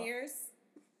about 7 years?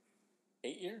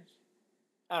 8 years?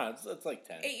 I don't know, it's like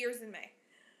 10. 8 years in May.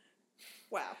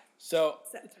 Wow. So,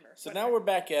 September. So now we're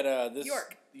back at this...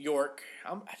 York.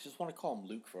 I just want to call him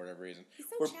Luke for whatever reason. He's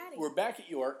so chatty. We're back at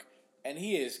York, and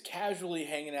he is casually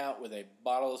hanging out with a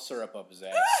bottle of syrup up his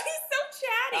ass. He's so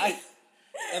chatty.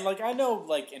 And, like, I know,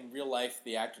 like, in real life,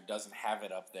 the actor doesn't have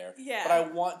it up there. Yeah. But I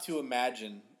want to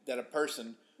imagine that a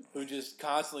person who just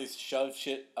constantly shoves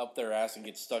shit up their ass and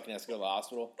gets stuck and has to go to the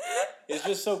hospital is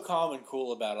just so calm and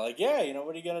cool about it. Like, yeah, you know,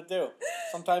 what are you going to do?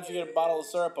 Sometimes you get a bottle of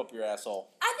syrup up your asshole.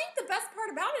 I think the best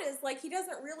part about it is, like, he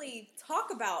doesn't really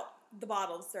talk about the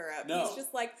bottle of syrup. No. He's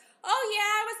just like, oh, yeah,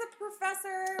 I was a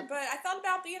professor, but I thought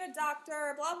about being a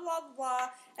doctor, blah, blah, blah, blah.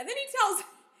 And then he tells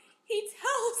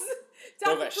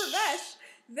Dr. Pravesh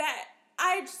that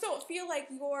I just don't feel like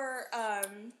you're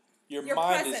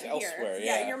mind is elsewhere.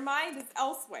 Yeah, your mind is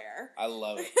elsewhere. I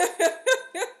love it.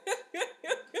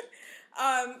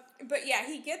 But yeah,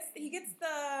 he gets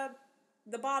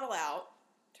the bottle out.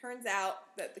 Turns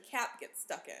out that the cap gets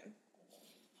stuck in.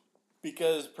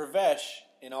 Because Pravesh,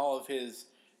 in all of his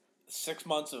 6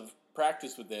 months of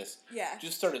practice with this,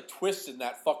 just started twisting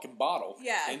that fucking bottle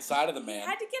inside of the man. He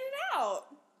had to get it out.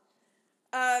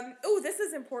 This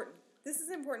is important. This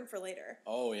is important for later.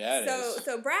 Oh yeah, it is.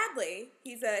 So Bradley,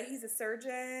 he's a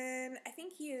surgeon. I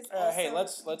think he is. Also... Hey,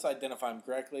 let's identify him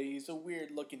correctly. He's a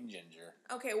weird looking ginger.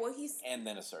 Okay, well and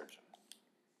then a surgeon.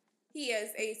 He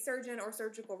is a surgeon or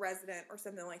surgical resident or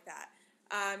something like that.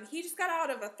 He just got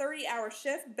out of a 30-hour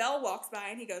shift. Belle walks by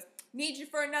and he goes, "Need you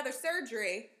for another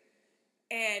surgery."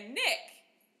 And Nick,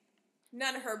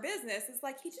 none of her business, is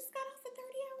like, he just got off a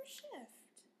 30-hour shift.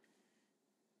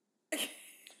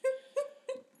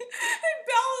 And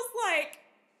Belle was like,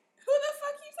 who the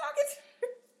fuck are you talking to?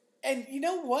 And you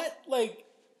know what? Like,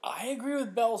 I agree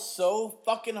with Belle so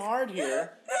fucking hard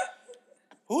here.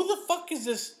 Who the fuck is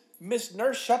this Miss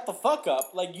Nurse? Shut the fuck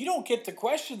up. Like, you don't get to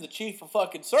question the chief of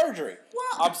fucking surgery.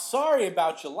 Well, I'm sorry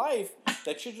about your life,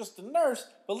 that you're just a nurse,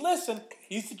 but listen,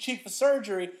 he's the chief of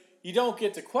surgery. You don't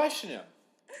get to question him.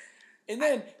 And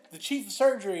then the chief of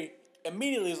surgery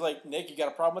immediately is like, Nick, you got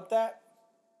a problem with that?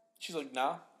 She's like,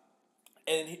 nah.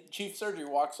 And chief of surgery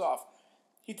walks off.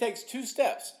 He takes 2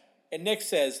 steps. And Nick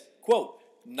says, quote,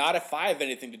 not if I have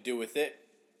anything to do with it.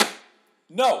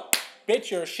 No. Bitch,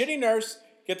 you're a shitty nurse.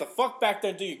 Get the fuck back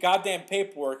there and do your goddamn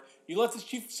paperwork. You let this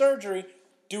chief of surgery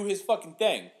do his fucking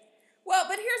thing. Well,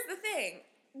 but here's the thing.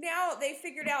 Now they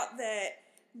figured out that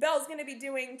Belle's going to be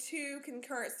doing 2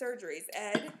 concurrent surgeries.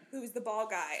 Ed, who's the ball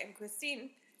guy, and Christine,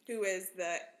 who is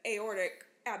the aortic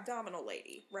abdominal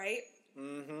lady, right?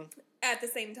 Mm-hmm. At the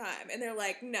same time. And they're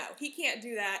like, no, he can't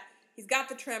do that. He's got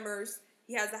the tremors.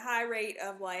 He has a high rate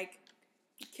of, like,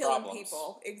 killing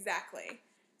people. Exactly.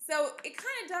 So it kind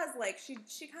of does, like,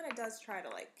 she kind of does try to,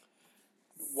 like...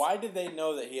 Why did they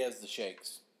know that he has the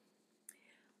shakes?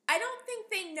 I don't think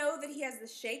they know that he has the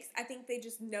shakes. I think they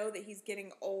just know that he's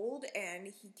getting old and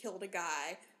he killed a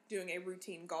guy doing a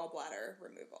routine gallbladder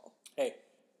removal. Hey,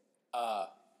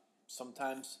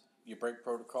 sometimes you break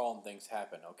protocol and things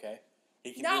happen, okay?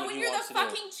 He can Not when you're the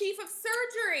fucking chief of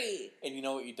surgery! And you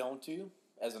know what you don't do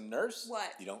as a nurse?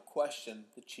 What? You don't question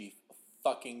the chief of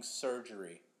fucking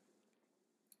surgery.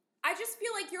 I just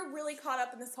feel like you're really caught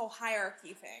up in this whole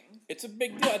hierarchy thing. It's a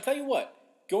big deal. I tell you what,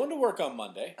 going to work on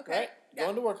Monday, okay. Right? Yeah.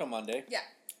 Going to work on Monday. Yeah.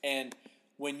 And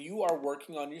when you are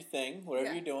working on your thing,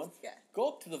 whatever you're doing, go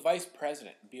up to the vice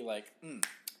president and be like,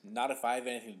 not if I have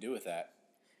anything to do with that.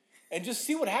 And just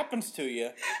see what happens to you. I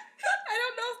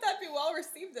don't know if that'd be well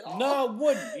received at all. No, it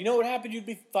wouldn't. You know what happened? You'd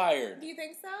be fired. Do you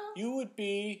think so? You would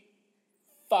be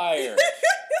fired.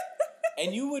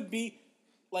 And you would be,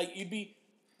 like,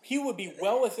 he would be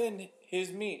well within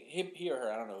his means. He or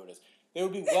her, I don't know who it is. They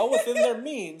would be well within their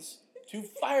means to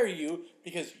fire you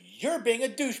because you're being a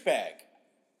douchebag.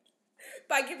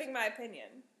 By giving my opinion.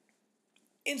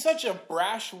 In such a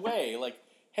brash way. Like,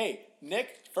 hey,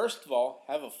 Nick, first of all,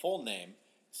 have a full name.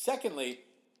 Secondly,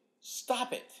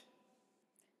 stop it.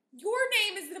 Your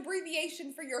name is an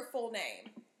abbreviation for your full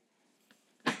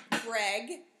name.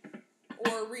 Greg.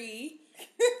 Or Ree.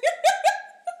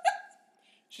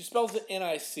 She spells it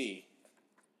N-I-C.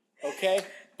 Okay?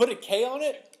 Put a K on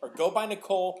it, or go by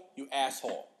Nicole, you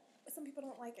asshole. Some people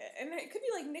don't like it. And it could be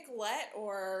like Nicolette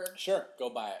or... Sure, go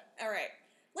buy it. All right.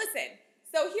 Listen,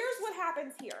 so here's what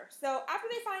happens here. So after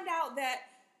they find out that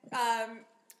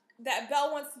that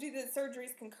Belle wants to do the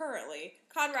surgeries concurrently,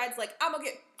 Conrad's like, I'm going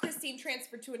to get Christine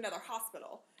transferred to another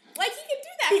hospital. Like, he can do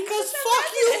that. Because fuck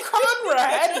you,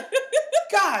 Conrad!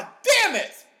 God damn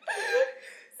it!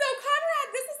 So Conrad,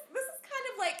 this is kind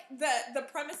of like the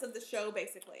premise of the show,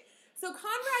 basically. So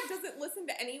Conrad doesn't listen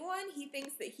to anyone. He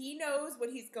thinks that he knows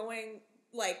what he's going,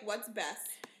 like, what's best.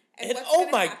 And what's oh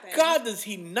my happen. God, does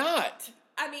he not?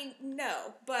 I mean,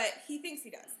 no, but he thinks he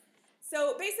does.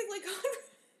 So basically,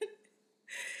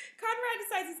 Conrad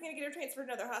decides he's going to get her transferred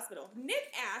to another hospital.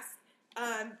 Nick asks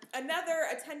another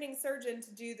attending surgeon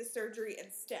to do the surgery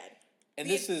instead. And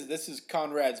this is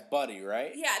Conrad's buddy,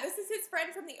 right? Yeah, this is his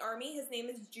friend from the army. His name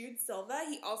is Jude Silva.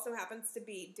 He also happens to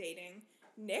be dating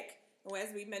Nick.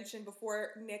 As we mentioned before,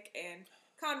 Nick and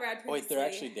Conrad previously... Oh, wait, they're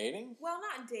actually dating? Well,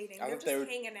 not dating. They're just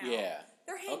hanging out. Yeah.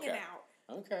 They're hanging out.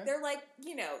 Okay. They're like,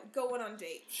 going on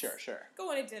dates. Sure.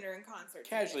 Going to dinner and concerts.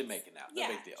 Casually making out. No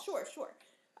big deal. Sure.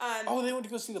 They went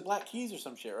to go see the Black Keys or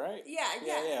some shit, right?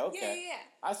 Yeah, okay. Yeah.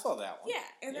 I saw that one.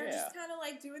 Yeah, and they're just kind of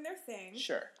like doing their thing.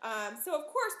 Sure. So of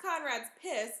course Conrad's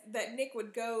pissed that Nick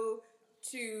would go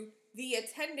to the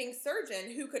attending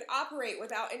surgeon who could operate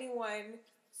without anyone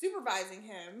supervising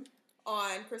him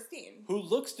on Christine. Who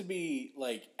looks to be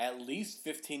like at least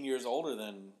 15 years older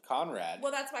than Conrad.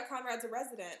 Well, that's why Conrad's a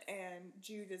resident and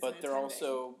Jude is But they're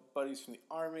also buddies from the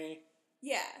army.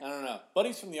 Yeah. I don't know.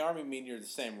 Buddies from the army mean you're the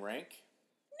same rank?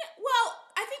 Well,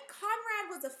 I think Conrad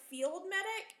was a field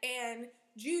medic, and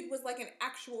Jude was like an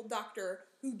actual doctor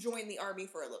who joined the army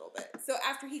for a little bit. So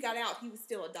after he got out, he was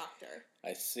still a doctor.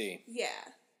 I see. Yeah.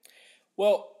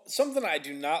 Well, something I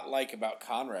do not like about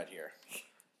Conrad here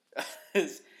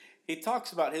is he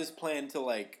talks about his plan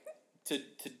to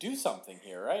do something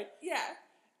here, right? Yeah.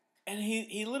 And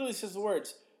he literally says the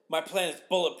words, "My plan is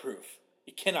bulletproof.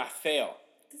 It cannot fail."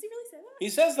 Does he really say that? He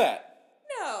says that.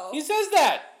 No. He says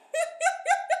that.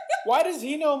 Why does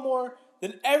he know more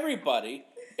than everybody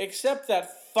except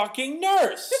that fucking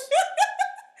nurse?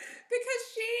 Because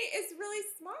she is really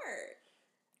smart.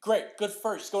 Great. Good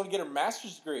for her. She's going to get her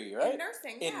master's degree, right? In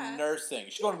nursing, In nursing.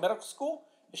 Is she going to medical school?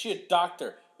 Is she a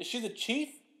doctor? Is she the chief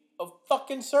of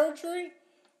fucking surgery?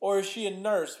 Or is she a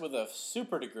nurse with a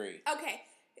super degree? Okay.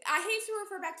 I hate to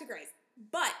refer back to Grey's,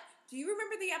 but do you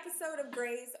remember the episode of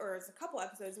Grey's, or it's a couple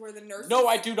episodes, where the nurses... No,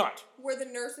 I do not. Where the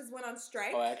nurses went on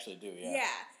strike? Oh, I actually do, yeah. Yeah.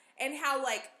 And how,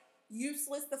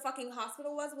 useless the fucking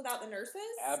hospital was without the nurses?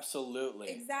 Absolutely.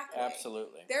 Exactly.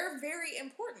 Absolutely. They're very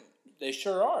important. They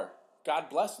sure are. God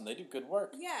bless them. They do good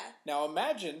work. Yeah. Now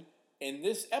imagine, in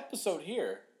this episode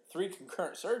here, 3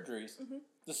 concurrent surgeries,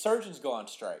 the surgeons go on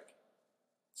strike.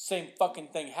 Same fucking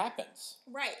thing happens.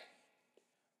 Right.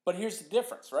 But here's the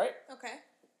difference, right? Okay.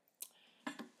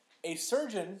 A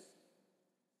surgeon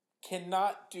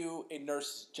cannot do a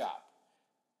nurse's job,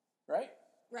 right?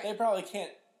 Right. They probably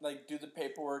can't do the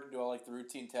paperwork and do all the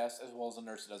routine tests as well as a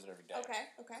nurse does it every day.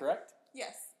 Okay. Correct?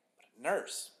 Yes. But a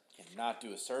nurse cannot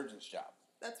do a surgeon's job.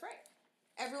 That's right.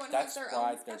 Everyone has their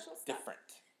own special stuff. Different.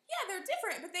 Yeah, they're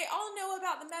different, but they all know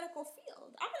about the medical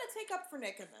field. I'm going to take up for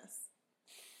Nick in this.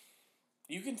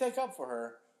 You can take up for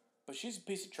her, but she's a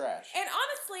piece of trash. And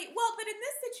honestly, but in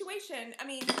this situation, I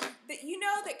mean,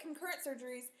 that concurrent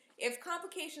surgeries, if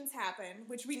complications happen,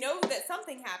 which we know that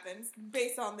something happens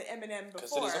based on the M&M before.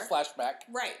 Because it is a flashback.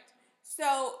 Right.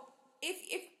 So,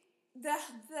 if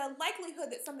the likelihood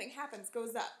that something happens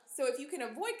goes up. So if you can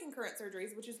avoid concurrent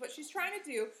surgeries, which is what she's trying to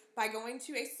do by going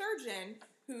to a surgeon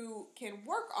who can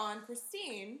work on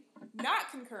Christine,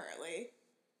 not concurrently,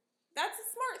 that's a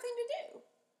smart thing to do.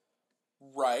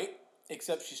 Right.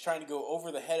 Except she's trying to go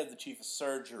over the head of the chief of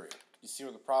surgery. You see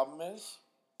where the problem is?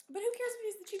 But who cares if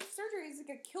he's the chief of surgery? He's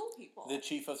going to kill people. The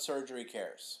chief of surgery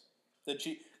cares. The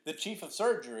chief of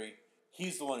surgery,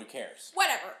 he's the one who cares.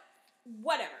 Whatever.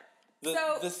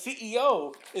 The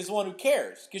CEO is the one who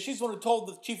cares, because she's the one who told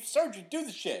the chief of surgery to do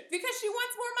the shit. Because she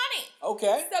wants more money.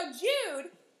 Okay. So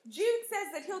Jude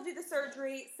says that he'll do the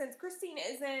surgery. Since Christine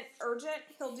isn't urgent,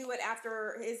 he'll do it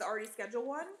after his already scheduled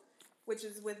one, which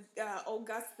is with old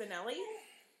Gus Spinelli.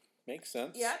 Makes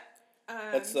sense. Yep.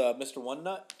 That's Mr. One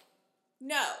Nut?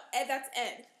 No, that's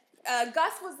Ed.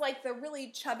 Gus was the really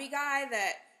chubby guy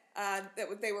that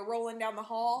they were rolling down the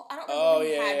hall. I don't remember what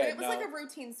he had, but it was a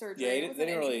routine surgery. Yeah, it wasn't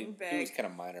anything big. He was kind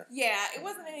of minor. Yeah, it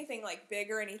wasn't anything big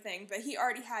or anything, but he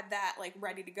already had that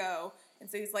ready to go, and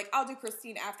so he's like, "I'll do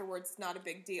Christine afterwards. It's not a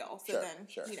big deal." So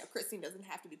Christine doesn't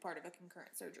have to be part of a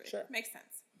concurrent surgery. Sure, makes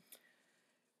sense.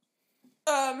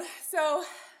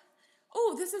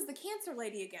 This is the cancer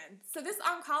lady again. So this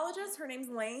oncologist, her name's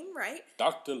Lane, right?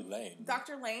 Dr. Lane.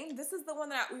 Dr. Lane. This is the one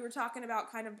that we were talking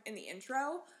about kind of in the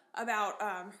intro, about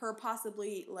her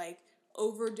possibly,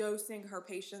 overdosing her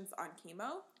patients on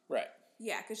chemo. Right.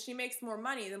 Yeah, because she makes more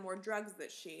money the more drugs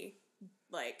that she,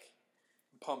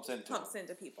 pumps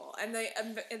into people. And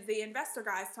the investor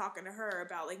guy's talking to her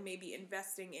about, maybe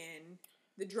investing in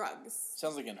the drugs.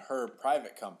 Sounds like in her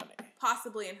private company.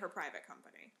 Possibly in her private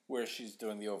company. Where she's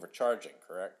doing the overcharging,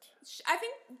 correct? I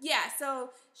think, yeah. So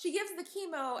she gives the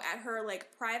chemo at her,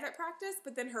 private practice,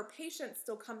 but then her patients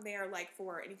still come there,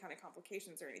 for any kind of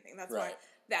complications or anything. That's why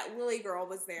that Lily girl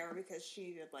was there, because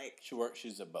she did,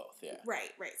 She's at both, yeah.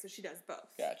 Right. So she does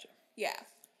both. Gotcha. Yeah.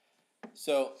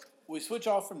 So we switch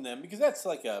off from them, because that's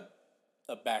a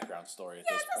background story at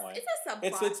this point. It's a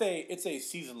subplot. It's a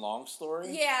season-long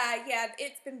story. Yeah.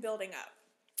 It's been building up.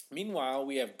 Meanwhile,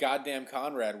 we have goddamn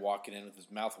Conrad walking in with his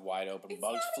mouth wide open,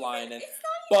 bugs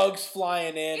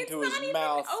flying in to his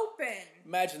mouth. Open.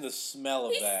 Imagine the smell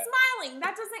of that. He's smiling.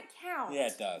 That doesn't count. Yeah,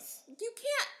 it does. You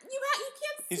can't.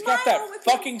 He's got that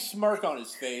fucking smirk on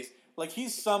his face, like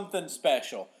he's something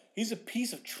special. He's a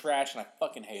piece of trash, and I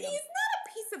fucking hate him. He's not a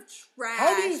piece of trash.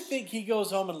 How do you think he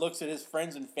goes home and looks at his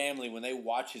friends and family when they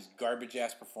watch his garbage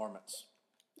ass performance?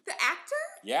 The actor?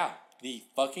 Yeah, the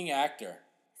fucking actor.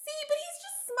 See, but he's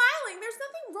just smiling. There's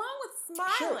nothing wrong with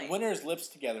smiling. Sure, when are his lips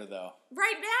together, though?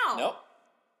 Right now. Nope.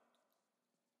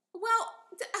 Well,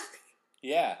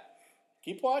 yeah.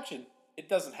 Keep watching. It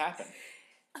doesn't happen.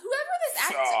 Whoever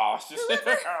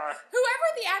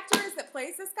the actor is that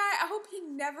plays this guy, I hope he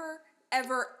never,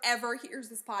 ever, ever hears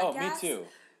this podcast. Oh, me too.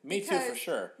 Me too, for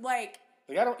sure.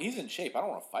 He's in shape. I don't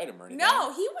want to fight him or anything.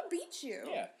 No, he would beat you.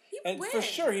 Yeah. He would win. For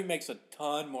sure, he makes a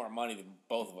ton more money than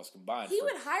both of us combined. He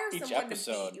would hire someone each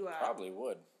episode, to beat you up. Probably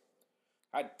would.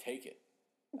 I'd take it.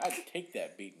 I'd take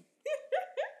that beating.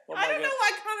 I don't know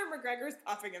why Conor McGregor's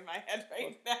popping in my head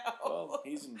right now. Well,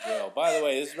 he's in jail. By the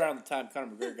way, this is around the time Conor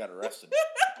McGregor got arrested.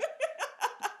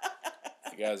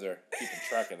 You guys are keeping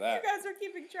track of that. You guys are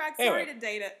keeping track. Sorry to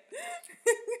date it.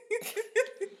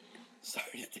 Sorry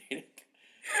to date it.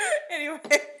 Anyway.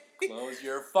 Close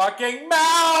your fucking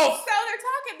mouth! So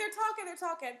they're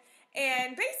talking.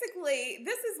 And basically,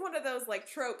 this is one of those,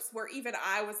 tropes where even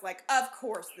I was like, of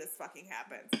course this fucking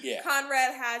happens. Yeah.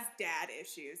 Conrad has dad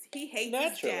issues. He hates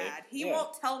his dad. He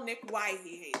won't tell Nick why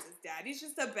he hates his dad. He's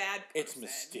just a bad person. It's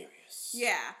mysterious.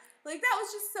 Yeah. That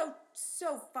was just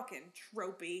so fucking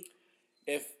tropey.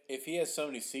 If he has so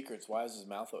many secrets, why is his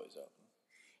mouth always open?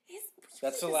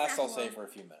 That's the last I'll say for a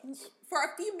few minutes. For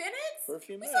a few minutes? For a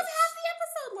few minutes. We still have half the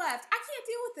episode left. I can't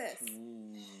deal with this.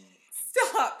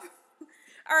 Stop.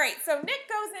 All right, so Nick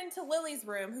goes into Lily's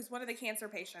room, who's one of the cancer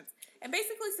patients, and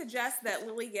basically suggests that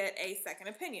Lily get a second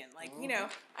opinion. Like, you know,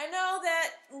 I know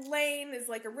that Lane is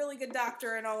like a really good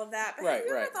doctor and all of that, but have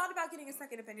you ever thought about getting a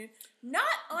second opinion? Not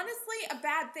honestly a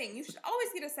bad thing. You should always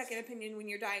get a second opinion when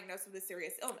you're diagnosed with a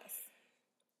serious illness.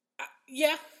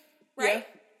 Yeah. Right?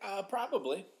 Yeah,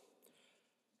 probably.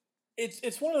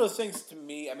 It's one of those things to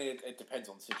me. I mean, it depends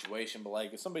on the situation, but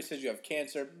like if somebody says you have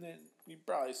cancer, then you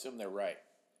probably assume they're right.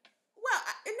 Well,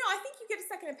 no, I think you get a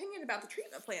second opinion about the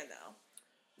treatment plan, though.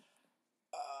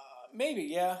 Maybe,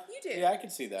 yeah. You do. Yeah, I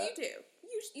can see that. You do.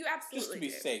 You absolutely do. Just to be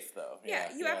safe, though.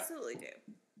 Yeah, you absolutely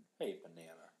do. Hey,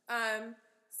 banana.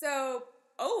 So,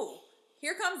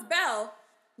 here comes Belle.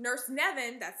 Nurse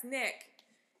Nevin, that's Nick.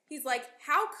 He's like,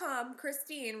 how come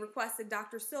Christine requested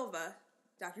Dr.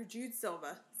 Jude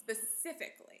Silva,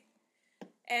 specifically?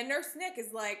 And Nurse Nick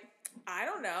is like, I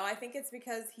don't know. I think it's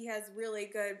because he has really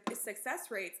good success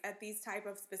rates at these type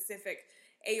of specific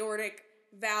aortic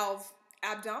valve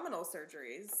abdominal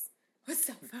surgeries. What's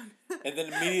up, phone? And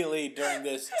then immediately during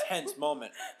this tense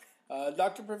moment,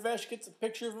 Dr. Pravesh gets a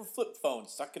picture of a flip phone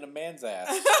stuck in a man's ass.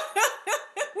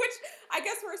 Which I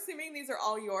guess we're assuming these are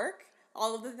all York.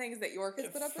 All of the things that York has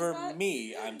put up his butt? For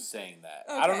me, I'm saying that.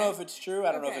 Okay. I don't know if it's true.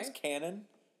 I don't know if it's canon.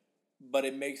 But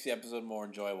it makes the episode more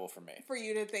enjoyable for me. For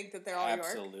you to think that they're all York?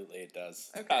 Absolutely, it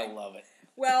does. Okay. I love it.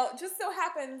 Well, just so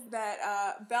happens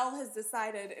that Belle has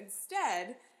decided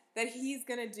instead that he's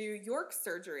going to do York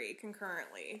surgery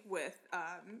concurrently with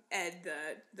Ed,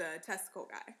 the testicle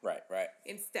guy. Right.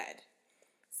 Instead.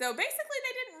 So basically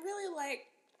they didn't really,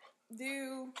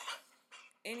 do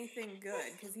anything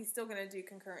good because he's still going to do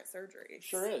concurrent surgery.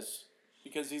 Sure is.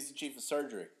 Because he's the chief of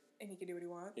surgery. And he can do what he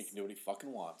wants. He can do what he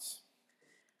fucking wants.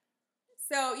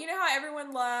 So, you know how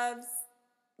everyone loves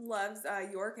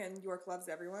York and York loves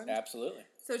everyone? Absolutely.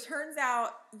 So it turns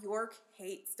out York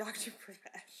hates Dr.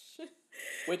 Pravesh.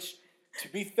 Which, to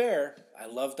be fair, I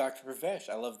love Dr. Pravesh.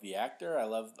 I love the actor. I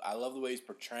love the way he's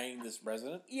portraying this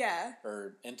resident. Yeah.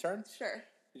 Or intern. Sure.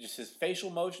 Just his facial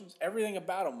motions, everything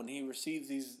about him when he receives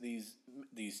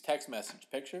these text message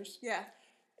pictures. Yeah.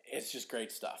 It's just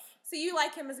great stuff. So you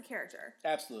like him as a character?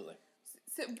 Absolutely.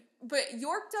 So, but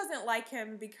York doesn't like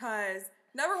him because...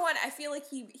 Number one, I feel like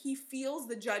he feels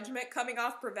the judgment coming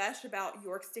off Pravesh about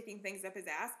York sticking things up his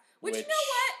ass. Which, you know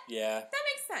what? Yeah.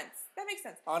 That makes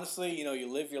sense. Honestly, you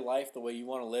live your life the way you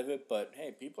want to live it, but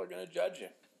hey, people are going to judge you.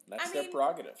 That's their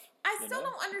prerogative. I still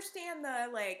don't understand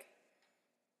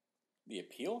the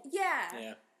appeal?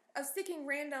 Yeah. Of sticking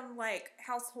random,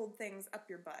 household things up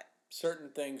your butt. Certain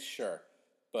things, sure.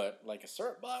 But, like a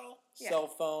syrup bottle, cell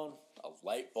phone, a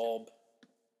light bulb.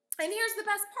 And here's the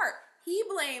best part. He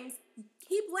blames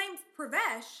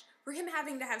Pravesh for him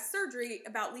having to have surgery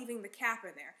about leaving the cap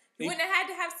in there. He wouldn't have had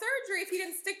to have surgery if he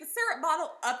didn't stick the syrup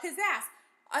bottle up his ass.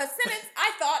 A sentence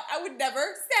I thought I would never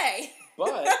say.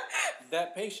 But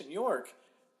that patient York,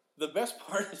 the best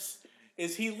part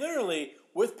is he literally,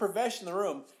 with Pravesh in the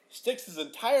room, sticks his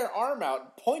entire arm out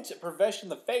and points at Pravesh in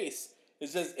the face and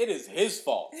says it is his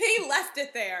fault. He left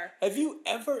it there. Have you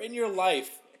ever in your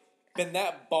life been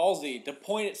that ballsy to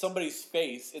point at somebody's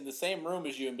face in the same room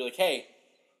as you and be like, hey,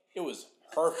 it was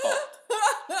her fault?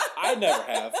 I never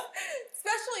have.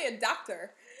 Especially a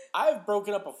doctor. I've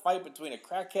broken up a fight between a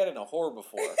crackhead and a whore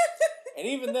before. And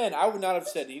even then, I would not have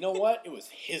said, you know what? It was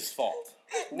his fault.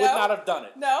 Would not have done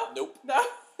it. No? Nope. No?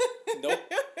 Nope.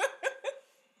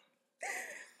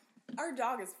 Our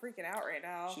dog is freaking out right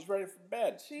now. She's ready for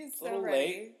bed. She's a little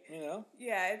ready. late,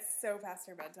 Yeah, it's so past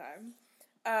her bedtime.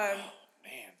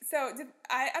 Man. So,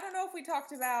 I don't know if we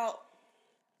talked about...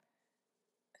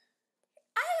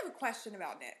 I have a question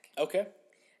about Nick. Okay.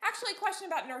 Actually, a question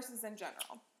about nurses in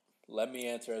general. Let me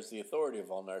answer as the authority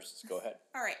of all nurses. Go ahead.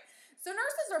 All right. So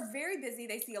nurses are very busy.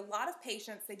 They see a lot of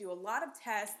patients. They do a lot of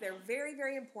tests. They're very,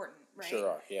 very important, right? Sure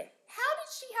are, yeah. How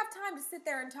did she have time to sit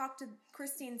there and talk to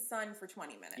Christine's son for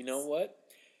 20 minutes? You know what?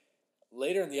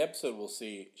 Later in the episode, we'll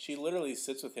see, she literally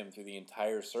sits with him through the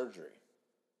entire surgery.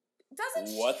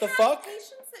 Doesn't what she the have fuck?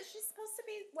 patients that she's supposed to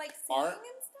be, seeing and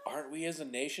stuff? Aren't we as a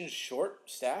nation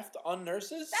short-staffed on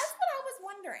nurses? That's what I was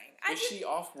wondering. Is she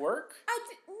off work?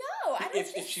 No, I don't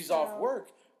think If she's off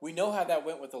work, we know how that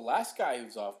went with the last guy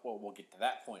who's off. Well, we'll get to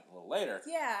that point a little later.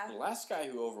 Yeah. The last guy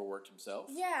who overworked himself.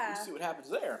 Yeah. We'll see what happens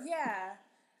there. Yeah.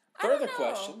 Further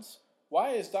questions.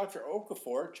 Why is Dr.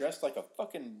 Okafor dressed like a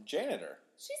fucking janitor?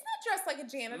 She's not dressed like a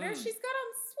janitor. She's got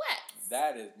on sweats.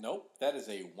 That is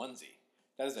a onesie.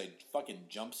 That is a fucking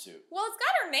jumpsuit. Well, it's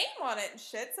got her name on it and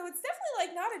shit, so it's definitely,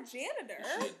 like, not a janitor.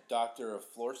 Is she a doctor of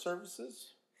floor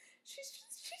services? She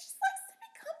just likes to be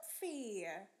comfy.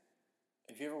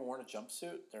 Have you ever worn a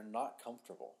jumpsuit? They're not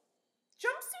comfortable.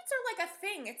 Jumpsuits are like a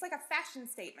thing. It's like a fashion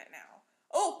statement now.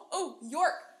 Oh,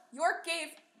 York. York gave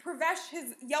Pravesh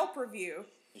his Yelp review.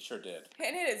 He sure did.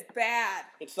 And it is bad.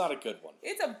 It's not a good one.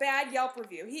 It's a bad Yelp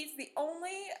review. He's the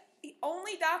only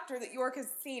doctor that York has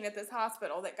seen at this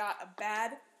hospital that got a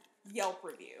bad Yelp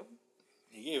review.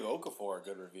 He gave Okafor a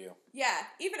good review. Yeah,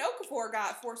 even Okafor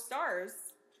got 4 stars.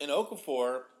 And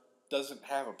Okafor doesn't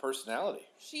have a personality.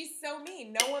 She's so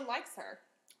mean. No one likes her.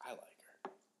 I like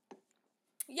her.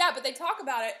 Yeah, but they talk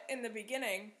about it in the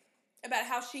beginning, about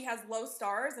how she has low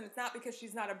stars, and it's not because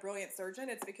she's not a brilliant surgeon,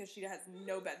 it's because she has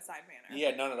no bedside manner.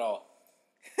 Yeah, none at all.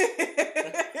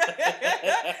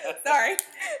 Sorry.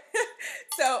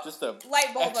 So just a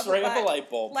light bulb X-ray up a of a light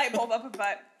bulb. Light bulb up a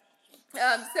butt.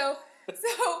 So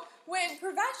when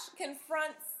Pravesh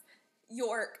confronts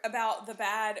York about the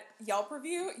bad Yelp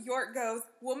review, York goes,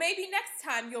 well, maybe next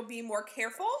time you'll be more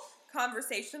careful,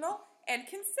 conversational, and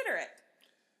considerate.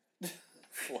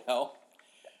 Well,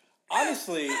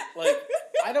 honestly, like,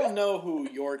 I don't know who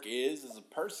York is as a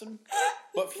person,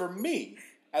 but for me,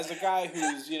 as a guy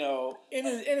who's, in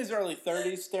his early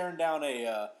 30s, staring down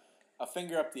a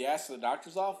finger up the ass of the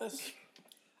doctor's office,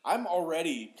 I'm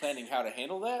already planning how to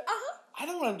handle that. Uh-huh. I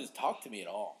don't want him to talk to me at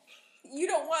all. You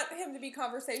don't want him to be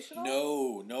conversational?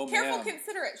 No, Careful, ma'am.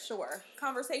 Considerate, sure.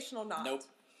 Conversational, not.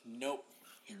 Nope.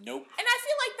 And I feel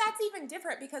like that's even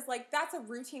different because, like, that's a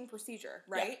routine procedure,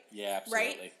 right? Yeah, absolutely.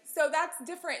 Right? So that's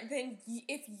different than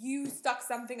if you stuck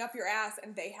something up your ass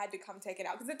and they had to come take it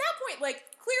out. Because at that point, like,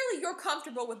 clearly you're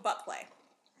comfortable with butt play,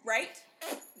 right?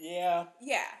 Yeah.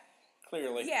 Yeah.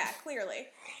 Clearly. Yeah, clearly.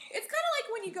 It's kind of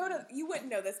like when you go to, you wouldn't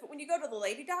know this, but when you go to the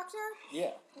lady doctor,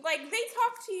 yeah, like, they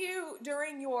talk to you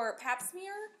during your pap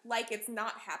smear like it's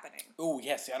not happening. Oh,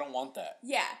 yeah, see, I don't want that.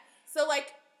 Yeah. So,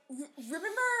 like, remember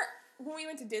when we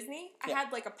went to Disney? I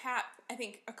had, like, a pap, I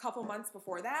think, a couple months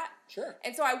before that. Sure.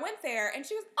 And so I went there, and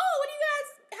she goes, oh, what do you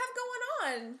guys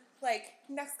have going on, like,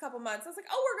 next couple months? I was like,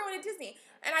 oh, we're going to Disney.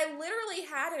 And I literally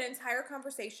had an entire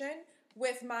conversation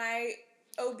with my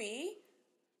OB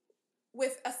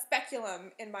with a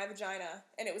speculum in my vagina,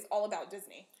 and it was all about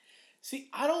Disney. See,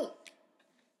 I don't...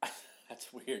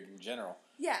 That's weird in general.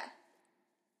 Yeah.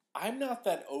 I'm not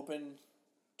that open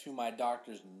to my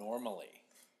doctors normally.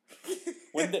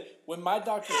 When my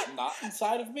doctor's not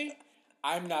inside of me,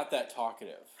 I'm not that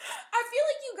talkative. I feel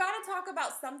like you gotta talk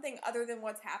about something other than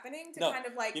what's happening to kind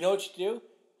of like... You know what you do?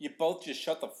 You both just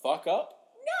shut the fuck up.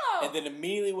 No! And then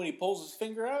immediately when he pulls his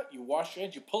finger out, you wash your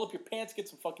hands, you pull up your pants, get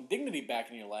some fucking dignity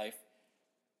back in your life,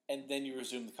 and then you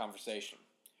resume the conversation.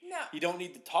 No. You don't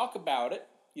need to talk about it.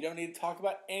 You don't need to talk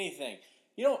about anything.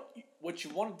 What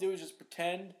you want to do is just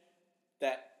pretend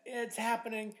that it's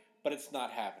happening, but it's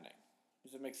not happening.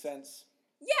 Does that make sense?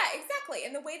 Yeah, exactly.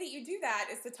 And the way that you do that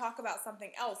is to talk about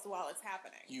something else while it's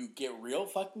happening. You get real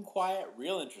fucking quiet,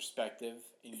 real introspective,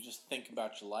 and you just think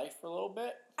about your life for a little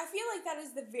bit. I feel like that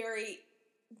is the very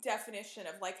definition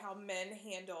of like how men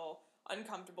handle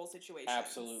uncomfortable situations.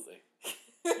 Absolutely.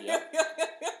 Yep.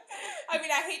 I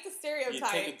mean, I hate the stereotype.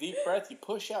 You take a deep breath, you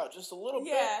push out just a little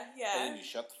bit. Yeah. And then you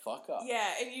shut the fuck up.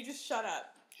 Yeah, and you just shut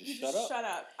up. Shut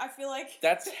up. I feel like...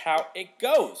 That's how it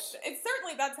goes.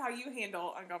 That's how you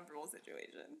handle uncomfortable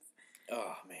situations.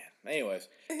 Oh, man. Anyways.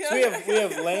 So we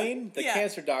have Lane, the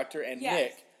cancer doctor, and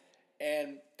Nick.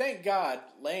 And thank God,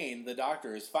 Lane, the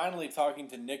doctor, is finally talking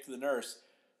to Nick, the nurse,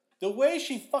 the way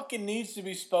she fucking needs to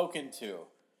be spoken to.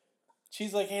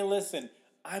 She's like, hey, listen,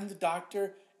 I'm the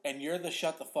doctor, and you're the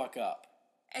shut the fuck up.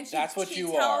 And that's what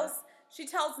you are. She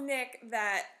tells Nick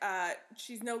that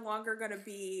she's no longer going to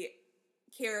be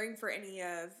caring for any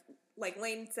of, like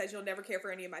Lane says, you'll never care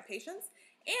for any of my patients.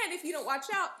 And if you don't watch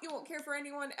out, you won't care for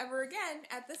anyone ever again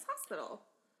at this hospital.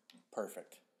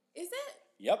 Perfect. Is it?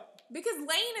 Yep. Because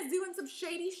Lane is doing some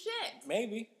shady shit.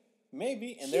 Maybe.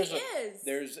 And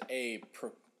there's a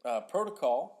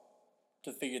protocol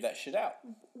to figure that shit out.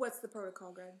 What's the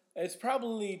protocol, Greg? It's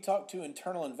probably talk to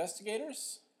internal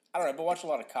investigators. I don't know. I've been watching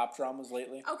a lot of cop dramas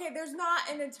lately. Okay, there's not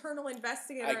an internal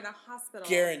investigator in a hospital.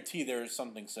 Guarantee there is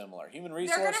something similar. Human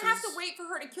resources. They're going to have to wait for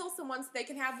her to kill someone so they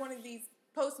can have one of these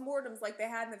post-mortems like they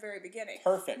had in the very beginning.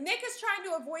 Perfect. Nick is trying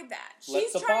to avoid that.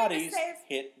 Let the bodies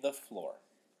hit the floor.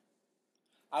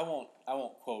 I won't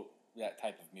quote that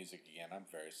type of music again. I'm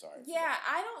very sorry. Yeah,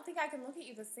 I don't think I can look at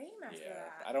you the same after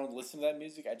that. I don't listen to that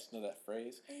music. I just know that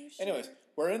phrase. Are you sure? Anyways,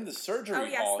 we're in the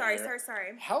surgery hall here.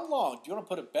 Sorry. How long, do you want to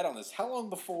put a bet on this? How long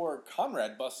before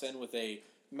Conrad busts in with a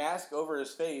mask over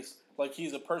his face, Like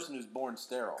he's a person who's born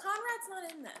sterile. Conrad's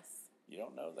not in this. You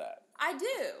don't know that. I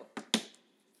do.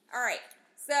 All right.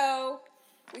 So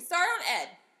we start on Ed,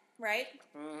 right?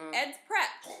 Mm-hmm. Ed's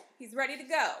prepped. He's ready to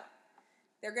go.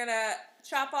 They're going to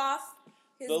chop off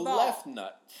his ball. The left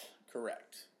nut.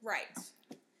 Correct. Right.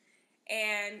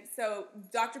 And so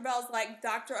Dr. Bell's like,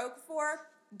 Dr. Okafor,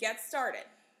 get started.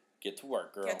 Get to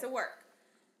work, girl. Get to work.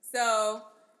 So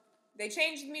they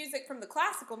changed the music from the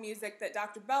classical music that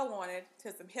Dr. Bell wanted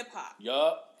to some hip-hop.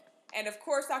 Yup. And of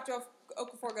course, Dr.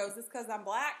 Okafor goes, this because I'm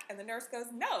black? And the nurse goes,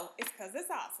 no, it's because it's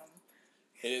awesome.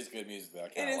 It is good music, though. I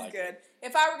kind of like it. It is good.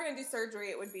 If I were going to do surgery,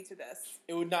 it would be to this.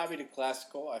 It would not be to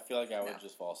classical. I feel like I would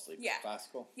just fall asleep to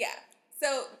classical. Yeah.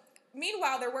 So,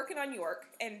 meanwhile, they're working on York,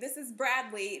 and this is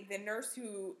Bradley, the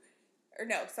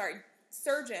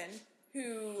surgeon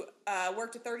who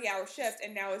worked a 30-hour shift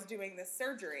and now is doing this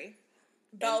surgery.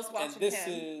 Bell's watching him. And this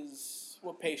is...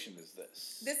 What patient is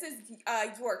this? This is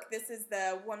York. This is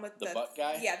the one with the butt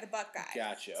guy? Yeah, the butt guy.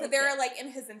 Gotcha. So they're like in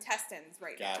his intestines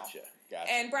right now. Gotcha.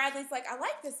 And Bradley's like, I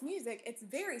like this music. It's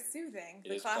very soothing.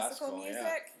 The classical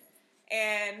music. Yeah.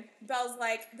 And Belle's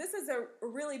like, this is a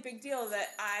really big deal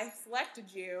that I selected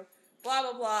you. Blah,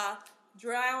 blah, blah.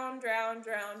 Drown.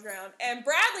 And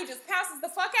Bradley just passes the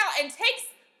fuck out and takes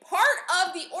part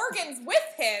of the organs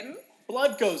with him.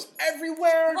 Blood goes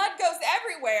everywhere.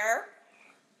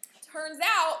 Turns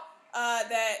out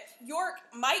that York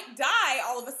might die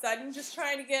all of a sudden just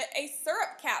trying to get a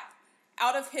syrup cap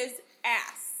out of his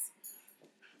ass.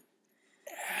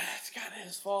 It's kind of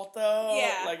his fault, though.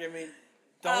 Yeah. Like, I mean,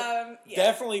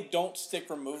 definitely don't stick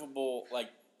removable, like,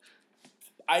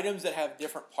 items that have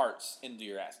different parts into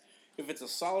your ass. If it's a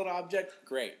solid object,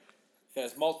 great. If it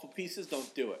has multiple pieces,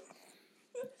 don't do it.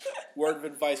 Word of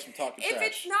advice from Talkin Trash. If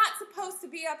it's not supposed to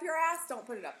be up your ass, don't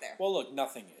put it up there. Well, look,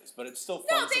 nothing is, but it's still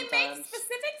fun sometimes. No, they make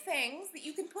specific things that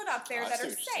you can put up there that are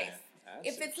safe.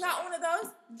 If it's not one of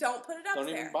those, don't put it up there. Don't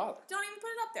even bother. Don't even put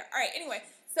it up there. All right, anyway.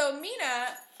 So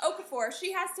Mina Okafor,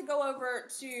 she has to go over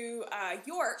to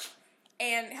York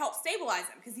and help stabilize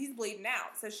him because he's bleeding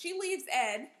out. So she leaves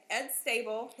Ed. Ed's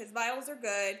stable. His vitals are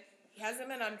good. He hasn't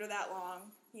been under that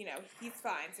long. You know, he's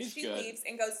fine. So she leaves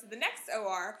and goes to the next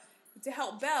OR to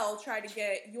help Belle try to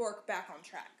get York back on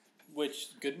track.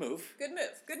 Which, good move. Good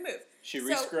move. She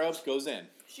rescrubs, goes in.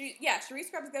 She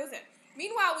rescrubs, goes in.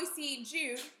 Meanwhile, we see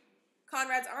Jude,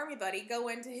 Conrad's army buddy, go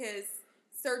into his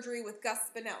surgery with Gus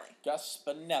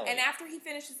Spinelli. And after he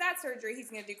finishes that surgery, he's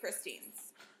going to do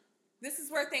Christine's. This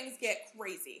is where things get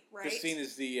crazy, right? Christine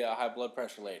is the high blood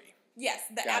pressure lady. Yes,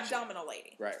 the abdominal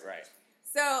lady. Right.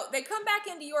 So they come back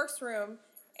into York's room,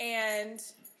 and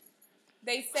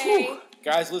they say... Whew.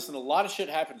 Guys, listen, a lot of shit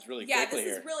happens really quickly here. Yeah,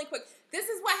 this is really quick. This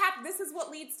is what happened. This is what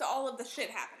leads to all of the shit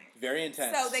happening. Very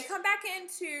intense. So they come back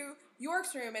into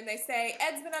York's room, and they say,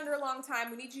 Ed's been under a long time.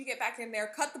 We need you to get back in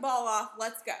there. Cut the ball off.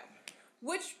 Let's go.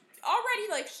 Which already,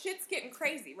 like, shit's getting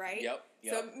crazy, right? Yep.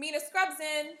 So Mina scrubs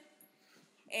in,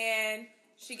 and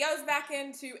she goes back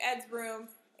into Ed's room,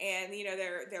 and, you know,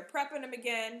 they're prepping him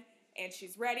again, and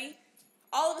she's ready.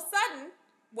 All of a sudden,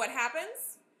 what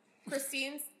happens?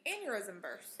 Christine's aneurysm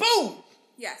bursts. Boom!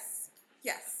 Yes.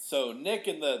 So Nick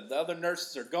and the other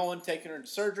nurses are taking her to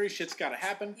surgery. Shit's got to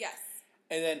happen. Yes.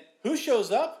 And then who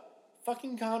shows up?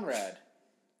 Fucking Conrad.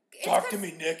 Talk to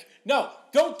me, Nick. No,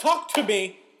 don't talk to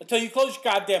me until you close your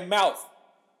goddamn mouth.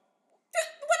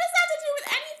 What does that have to do with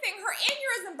anything? Her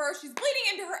aneurysm burst. She's bleeding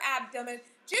into her abdomen.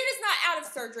 Jude is not out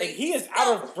of surgery. And he is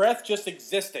out of breath just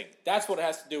existing. That's what it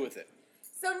has to do with it.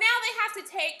 So now they have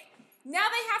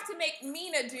to make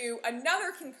Mina do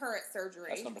another concurrent surgery.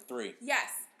 That's number 3.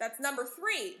 Yes, that's number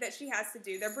 3 that she has to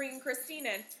do. They're bringing Christine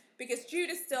in because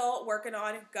Jude is still working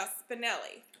on Gus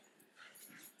Spinelli.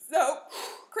 So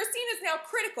Christine is now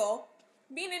critical.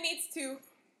 Mina needs to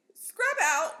scrub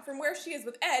out from where she is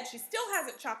with Ed. She still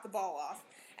hasn't chopped the ball off.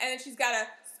 And then she's got to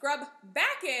scrub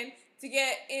back in to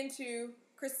get into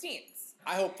Christine's.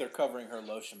 I hope they're covering her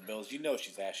lotion bills. You know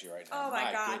she's ashy right now. Oh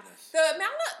my God. Goodness. The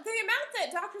amount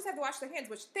that doctors have to wash their hands,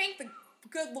 which thank the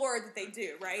good Lord that they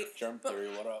do, right? Germ theory,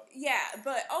 what up? Yeah,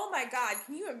 but oh my God,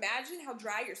 can you imagine how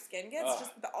dry your skin gets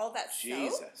just with all that soap?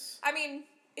 Jesus. I mean,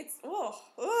 it's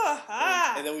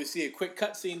And then we see a quick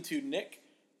cut scene to Nick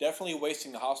definitely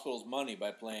wasting the hospital's money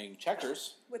by playing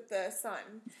checkers with the son.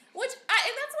 And that's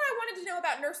what I wanted to know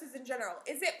about nurses in general.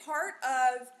 Is it part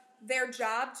of their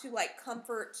job to like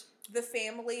comfort the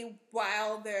family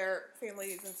while their family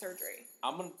is in surgery?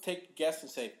 I'm going to take a guess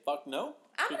and say, fuck no.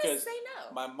 I'm going to say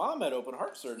no. My mom had open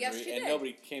heart surgery and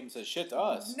nobody came and said shit to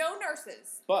us. No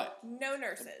nurses. But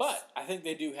I think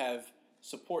they do have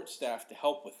support staff to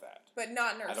help with that. But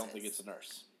not nurses. I don't think it's a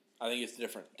nurse. I think it's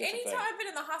different Anytime thing. I've been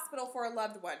in the hospital for a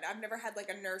loved one, I've never had like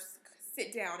a nurse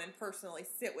sit down and personally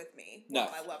sit with me while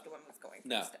my loved one was going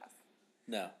through stuff.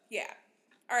 No. Yeah.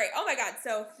 All right. Oh my God.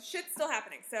 So shit's still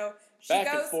happening. So she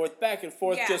back and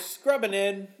forth, just scrubbing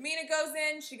in. Mina goes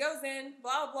in. She goes in.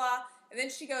 Blah blah blah. And then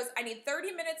she goes, I need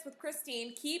 30 minutes with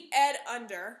Christine. Keep Ed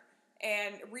under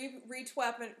and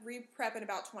re-prep in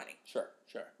about 20. Sure.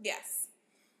 Yes.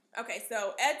 Okay.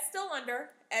 So Ed's still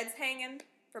under. Ed's hanging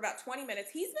for about 20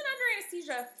 minutes. He's been under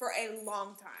anesthesia for a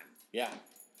long time. Yeah.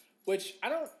 Which I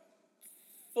don't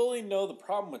fully know the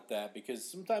problem with that because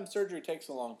sometimes surgery takes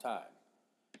a long time.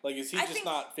 Like, is he just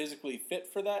not physically fit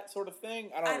for that sort of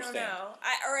thing? I don't understand. I don't know.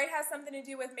 Or it has something to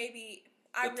do with maybe...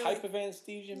 type of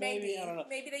anesthesia, maybe? I don't know.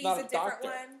 Maybe they use a different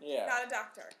one. Yeah. Not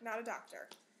a doctor.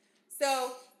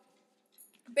 So,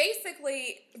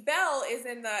 basically, Belle is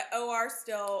in the OR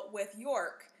still with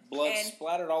York. Blood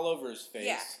splattered all over his face.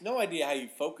 Yeah. No idea how you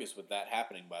focus with that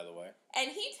happening, by the way. And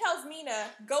he tells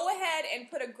Mina, go ahead and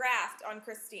put a graft on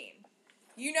Christine.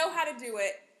 You know how to do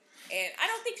it. And I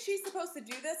don't think she's supposed to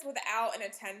do this without an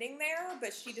attending there,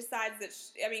 but she decides that,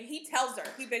 he tells her.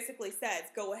 He basically says,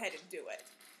 go ahead and do it.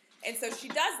 And so she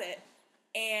does it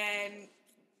and,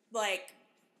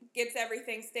 gets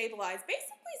everything stabilized.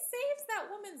 Basically saves that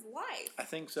woman's life. I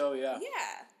think so, yeah.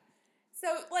 Yeah.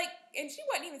 So, and she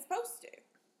wasn't even supposed to.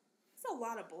 It's a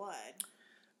lot of blood.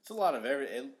 It's a lot of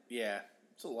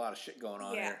it's a lot of shit going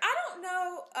on here. I don't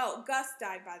know. Oh, Gus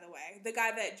died, by the way. The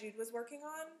guy that Jude was working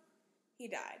on, he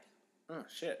died. Oh,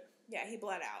 shit. Yeah, he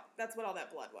bled out. That's what all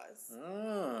that blood was.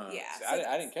 Oh. Yeah. So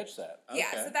I didn't catch that. Okay.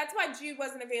 Yeah, so that's why Jude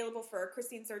wasn't available for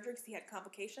Christine's surgery because he had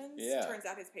complications. Yeah. Turns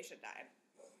out his patient died.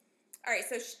 All right,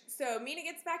 so Mina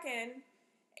gets back in,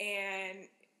 and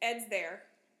Ed's there.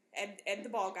 Ed the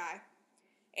ball guy.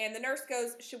 And the nurse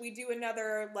goes, should we do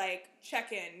another,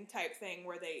 check-in type thing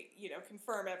where they,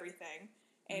 confirm everything?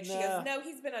 And she goes, no,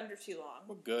 he's been under too long.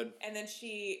 We're good. And then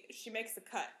she makes a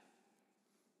cut.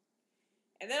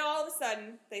 And then all of a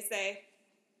sudden, they say,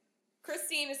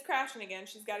 Christine is crashing again.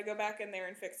 She's got to go back in there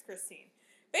and fix Christine.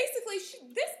 Basically,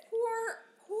 this poor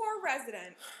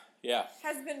resident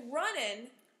has been running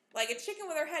like a chicken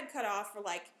with her head cut off for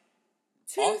 3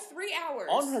 hours.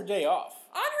 On her day off.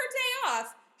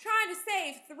 Trying to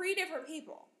save 3 different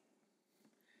people.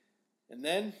 And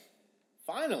then,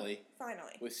 finally,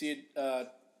 we see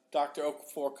Dr.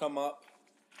 Okafor come up,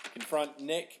 confront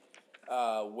Nick,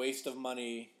 waste of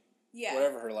money,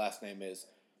 whatever her last name is,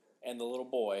 and the little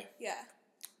boy. Yeah.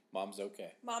 Mom's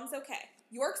okay.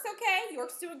 York's okay.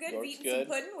 York's doing good. He's eating some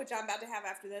pudding, which I'm about to have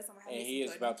after this. I'm gonna have and he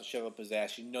is about to shove up his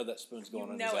ass. You know that spoon's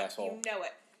going in his asshole. You know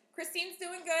it. Christine's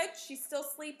doing good. She's still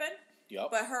sleeping. Yep.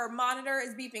 But her monitor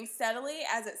is beeping steadily,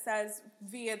 as it says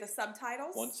via the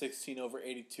subtitles.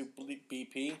 116/82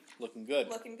 BP. Looking good.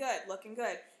 Looking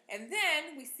good. And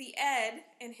then we see Ed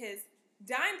and his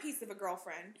dime piece of a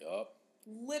girlfriend. Yup.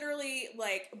 Literally,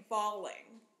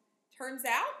 bawling. Turns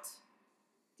out...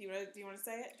 Do you want to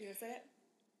say it?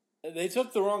 They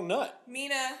took the wrong nut.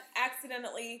 Mina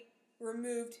accidentally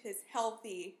removed his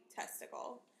healthy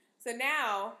testicle. So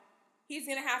now... he's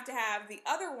going to have the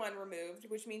other one removed,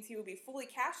 which means he will be fully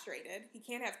castrated. He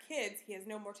can't have kids. He has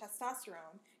no more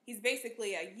testosterone. He's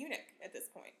basically a eunuch at this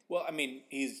point. Well,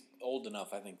 he's old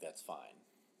enough. I think that's fine.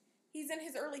 He's in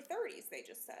his early 30s, they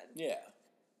just said. Yeah.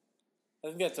 I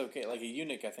think that's okay. A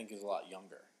eunuch, I think, is a lot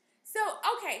younger. So...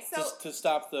 To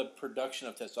stop the production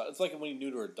of testosterone. It's like when you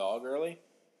neuter a dog early.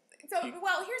 So,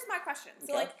 here's my question.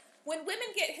 So, when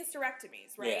women get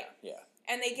hysterectomies, right? Yeah.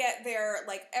 And they get their,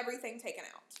 everything taken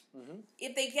out. Mm-hmm.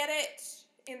 If they get it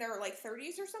in their,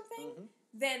 30s or something,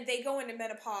 then they go into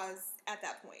menopause at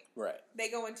that point. Right. They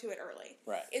go into it early.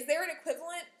 Right. Is there an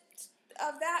equivalent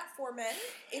of that for men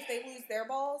if they lose their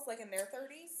balls, in their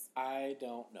 30s? I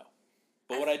don't know.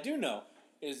 But what I do know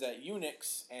is that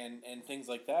eunuchs and things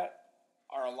like that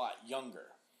are a lot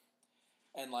younger.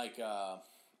 And, I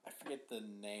forget the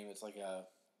name. It's I can't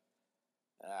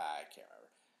remember.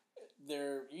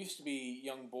 There used to be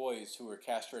young boys who were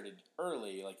castrated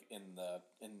early, in I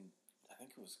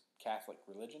think it was Catholic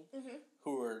religion,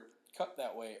 who were cut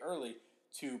that way early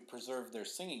to preserve their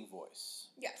singing voice.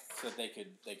 Yes. So that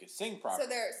they could sing properly.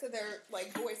 So their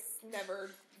voice never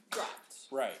dropped.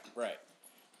 Right.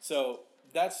 So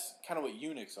that's kind of what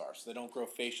eunuchs are. So they don't grow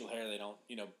facial hair. They don't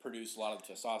produce a lot of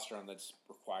the testosterone that's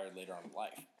required later on in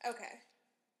life. Okay.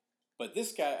 But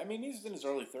this guy, he's in his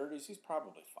early 30s. He's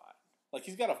probably fine.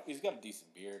 He's got a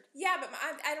decent beard. Yeah, but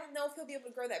I don't know if he'll be able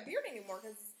to grow that beard anymore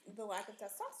because the lack of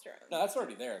testosterone. No, that's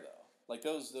already there though.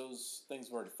 Those things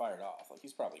were already fired off.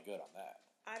 He's probably good on that.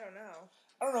 I don't know.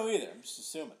 I don't know either. I'm just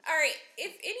assuming. All right.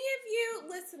 If any of you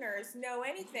listeners know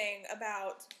anything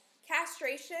about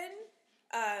castration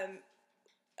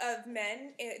of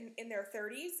men in their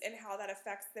 30s and how that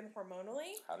affects them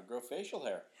hormonally. How to grow facial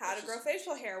hair.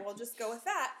 Facial hair. We'll just go with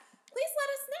that. Please let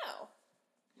us know.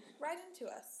 Write into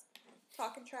us.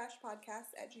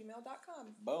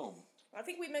 talkintrashpodcast@gmail.com. Boom. I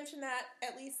think we mentioned that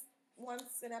at least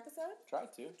once an episode. Try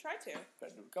to. Tried to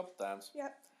a couple times.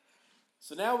 Yep.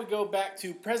 So now we go back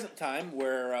to present time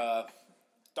where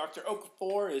Dr.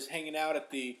 Okafor is hanging out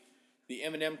at the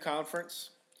M&M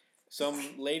conference.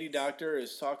 Some lady doctor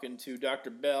is talking to Dr.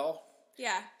 Bell.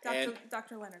 Yeah,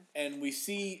 Dr. Leonard. And we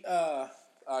see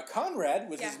Conrad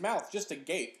with his mouth just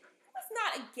agape. It was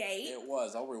not a gape. It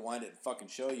was. I'll rewind it and fucking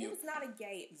show you. It was not a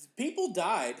gape. People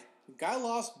died. The guy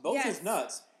lost both his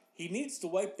nuts. He needs to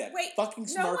wipe that fucking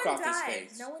smirk off his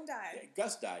face. No one died. Yeah,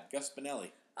 Gus died. Gus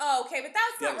Spinelli. Oh, okay, but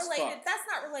that's not related. That's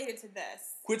not related to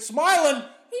this. Quit smiling!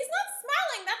 He's not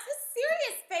smiling. That's his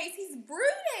serious face. He's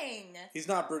brooding. He's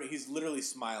not brooding. He's literally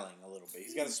smiling a little bit.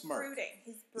 He's got a smirk.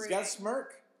 He's brooding. He's got a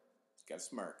smirk. He's got a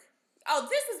smirk. Oh,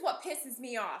 this is what pisses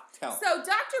me off. Tell me. So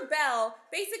Dr. Bell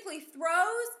basically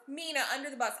throws Mina under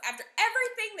the bus after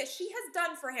everything that she has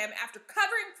done for him, after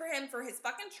covering for him for his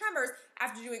fucking tremors,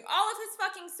 after doing all of his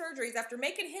fucking surgeries, after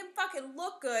making him fucking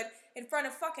look good in front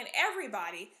of fucking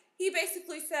everybody. He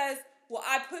basically says, well,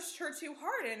 I pushed her too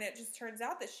hard, and it just turns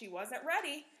out that she wasn't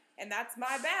ready, and that's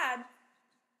my bad.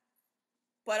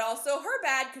 But also her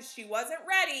bad, because she wasn't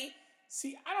ready.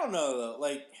 See, I don't know, though.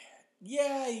 Like,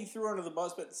 yeah, he threw her under the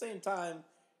bus, but at the same time,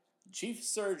 chief of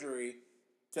surgery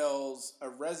tells a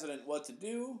resident what to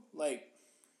do. Like,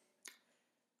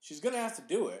 she's going to have to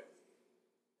do it.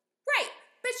 Right.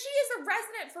 But she is a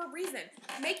resident for a reason.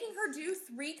 Making her do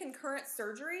 3 concurrent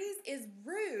surgeries is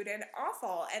rude and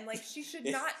awful. And, like, she should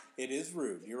not... It is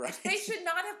rude. You're right. They should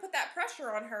not have put that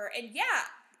pressure on her. And, yeah,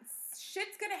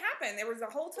 shit's going to happen. There was a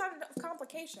whole ton of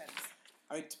complications.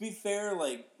 I mean, to be fair,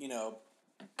 like, you know,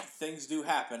 things do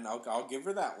happen. I'll give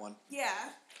her that one.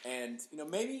 Yeah. And, you know,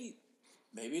 maybe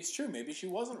it's true. Maybe she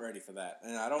wasn't ready for that.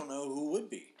 And I don't know who would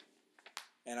be.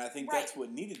 And I think that's what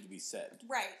needed to be said.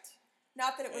 Right.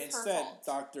 Not that it was her fault. Instead,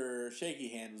 Dr. Shaky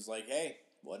Hand was like, hey,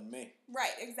 wasn't me.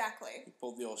 Right, exactly. He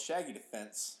pulled the old Shaggy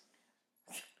defense.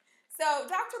 So,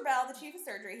 Dr. Bell, the chief of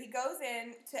surgery, he goes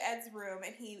in to Ed's room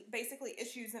and he basically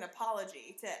issues an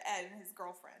apology to Ed and his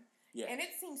girlfriend. Yeah. And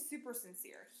it seems super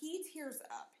sincere. He tears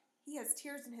up. He has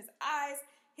tears in his eyes.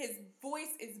 His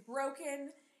voice is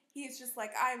broken. He is just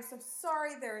like, I am so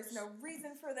sorry. There is no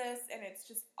reason for this. And it's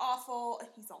just awful.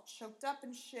 He's all choked up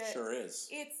and shit. Sure is.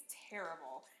 It's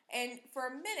terrible. And for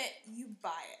a minute, you buy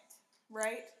it,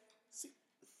 right? See,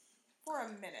 for a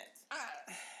minute.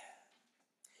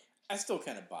 I still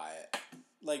kind of buy it.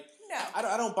 Like, no.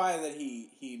 I don't buy that he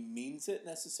means it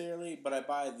necessarily, but I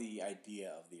buy the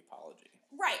idea of the apology.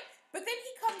 Right. But then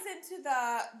he comes into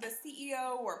the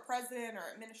CEO or president or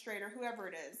administrator, whoever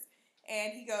it is,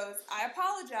 and he goes, I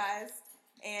apologize.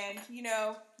 And, you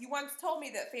know, you once told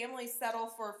me that families settle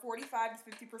for 45 to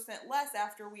 50% less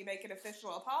after we make an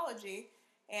official apology.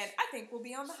 And I think we'll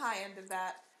be on the high end of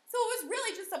that. So it was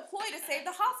really just a ploy to save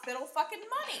the hospital fucking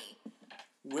money.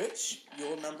 Which,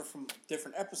 you'll remember from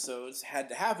different episodes, had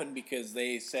to happen because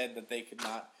they said that they could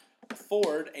not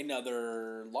afford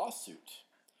another lawsuit.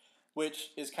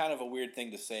 Which is kind of a weird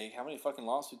thing to say. How many fucking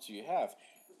lawsuits do you have?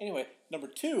 Anyway, number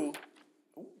 2,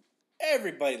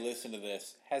 everybody listen to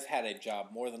this has had a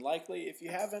job more than likely. If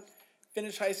you haven't,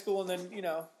 finish high school and then, you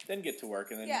know, then get to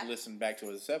work and then listen back to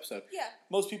this episode. Yeah.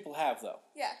 Most people have, though.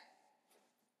 Yeah.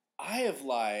 I have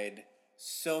lied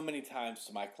so many times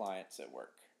to my clients at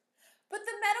work. But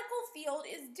the medical field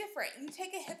is different. You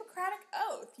take a Hippocratic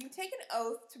oath. You take an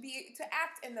oath to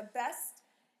act in the best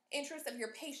interest of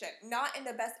your patient, not in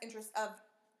the best interest of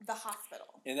the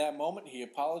hospital. In that moment, he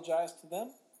apologized to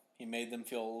them. He made them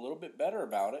feel a little bit better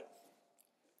about it.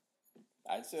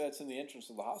 I'd say that's in the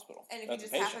interest of the hospital. And if he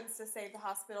just happens to save the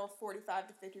hospital 45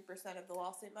 to 50% of the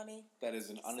lawsuit money, that is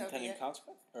an unintended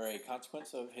consequence or a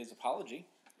consequence of his apology,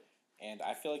 and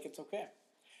I feel like it's okay.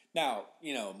 Now,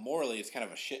 you know, morally, it's kind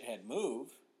of a shithead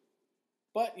move,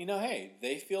 but you know, hey,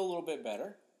 they feel a little bit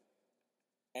better,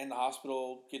 and the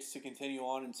hospital gets to continue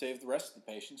on and save the rest of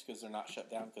the patients because they're not shut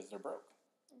down because they're broke.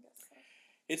 I guess so.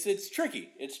 It's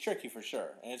tricky. It's tricky for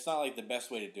sure, and it's not like the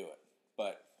best way to do it,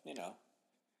 but you know.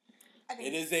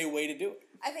 It is a way to do it.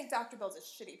 I think Dr. Bill's a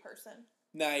shitty person.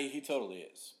 Nah, he totally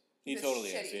is. He totally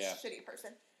is, yeah. Shitty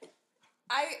person.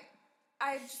 I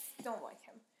just don't like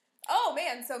him. Oh,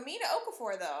 man, so Mina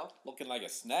Okafor, though. Looking like a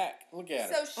snack. Look at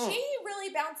her. So she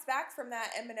really bounced back from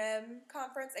that M&M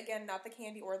conference. Again, not the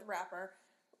candy or the wrapper.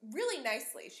 Really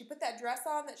nicely. She put that dress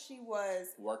on that she was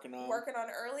working on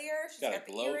earlier. She's got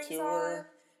the glow earrings to her. on.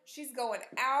 She's going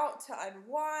out to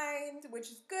unwind, which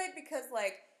is good because,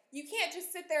 like, you can't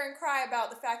just sit there and cry about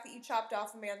the fact that you chopped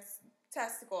off a man's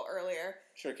testicle earlier.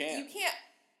 Sure can. You can't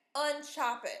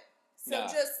unchop it. So no.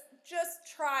 just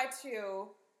try to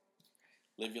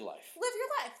live your life. Live your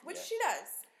life, which she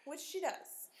does.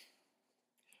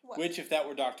 What? Which, if that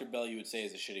were Dr. Bell, you would say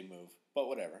is a shitty move. But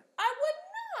whatever. I would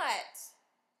not.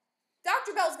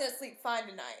 Dr. Bell's going to sleep fine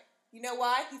tonight. You know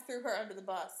why? He threw her under the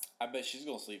bus. I bet she's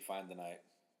going to sleep fine tonight.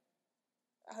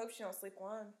 I hope she don't sleep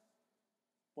alone.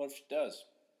 What if she does?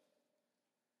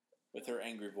 With her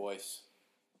angry voice.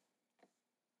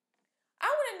 I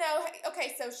want to know,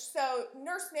 okay, so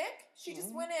Nurse Nick, she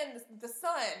just went in, the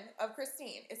son of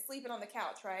Christine is sleeping on the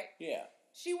couch, right? Yeah.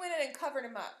 She went in and covered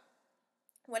him up.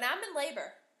 When I'm in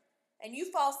labor and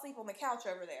you fall asleep on the couch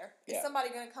over there, is somebody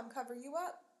going to come cover you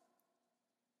up?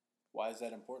 Why is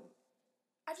that important?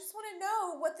 I just want to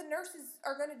know what the nurses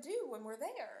are going to do when we're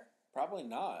there. Probably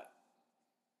not.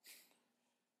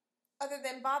 Other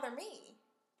than bother me.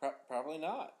 Probably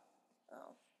not.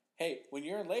 Oh. Hey, when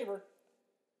you're in labor,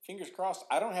 fingers crossed,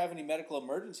 I don't have any medical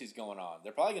emergencies going on.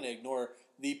 They're probably going to ignore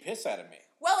the piss out of me.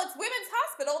 Well, it's women's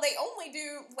hospital. They only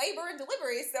do labor and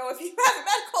delivery, so if you have a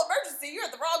medical emergency, you're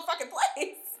at the wrong fucking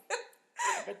place.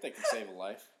 I bet they can save a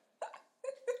life.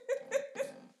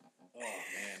 Oh,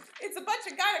 man. It's a bunch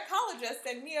of gynecologists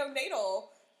and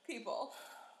neonatal people.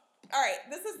 All right,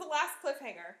 this is the last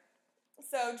cliffhanger.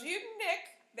 So Jude and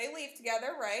Nick, they leave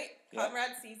together, right? Yep.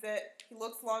 Conrad sees it. He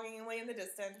looks longingly in the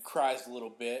distance. Cries a little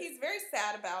bit. He's very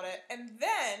sad about it. And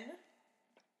then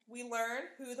we learn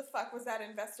who the fuck was that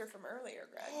investor from earlier,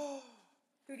 Greg.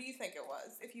 Who do you think it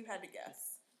was, if you had to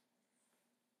guess?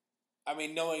 I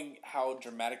mean, knowing how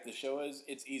dramatic the show is,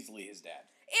 it's easily his dad.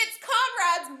 It's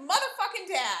Conrad's motherfucking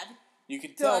dad. You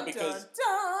can tell because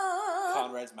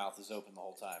Conrad's mouth is open the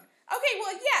whole time. Okay,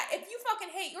 well, yeah, if you fucking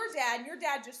hate your dad, and your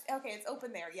dad just, okay, it's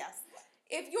open there, yes.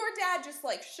 If your dad just,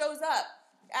 like, shows up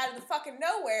out of the fucking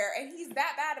nowhere, and he's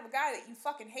that bad of a guy that you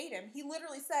fucking hate him, he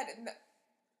literally said in the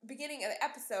beginning of the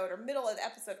episode, or middle of the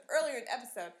episode, earlier in the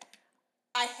episode,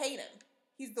 I hate him.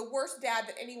 He's the worst dad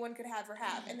that anyone could ever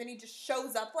have. And then he just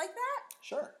shows up like that?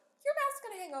 Sure. Your mouth's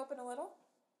going to hang open a little.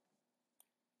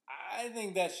 I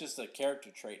think that's just a character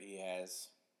trait he has.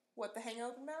 What, the hang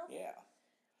open mouth? Yeah.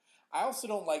 I also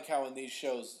don't like how in these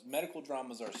shows, medical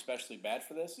dramas are especially bad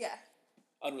for this. Yeah.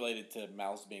 Unrelated to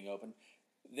mouths being open.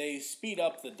 They speed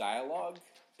up the dialogue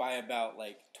by about,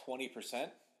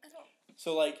 20%.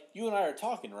 So, you and I are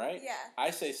talking, right? Yeah.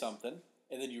 I say something,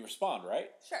 and then you respond,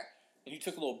 right? Sure. And you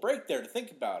took a little break there to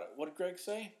think about it. What did Greg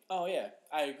say? Oh, yeah,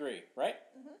 I agree, right?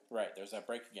 Mm-hmm. Right, there's that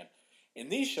break again. In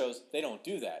these shows, they don't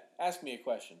do that. Ask me a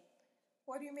question.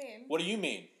 What do you mean? What do you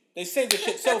mean? They say the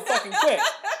shit so fucking quick.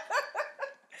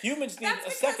 Humans need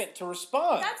a second to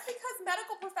respond. That's because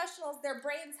medical professionals, their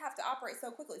brains have to operate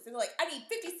so quickly. So they're like, I need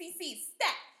 50 cc's,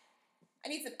 stat. I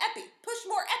need some epi. Push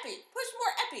more epi. Push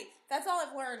more epi. That's all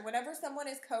I've learned. Whenever someone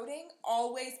is coding,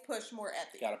 always push more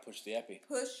epi. Gotta push the epi.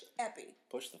 Push epi.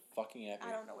 Push the fucking epi.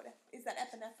 I don't know is that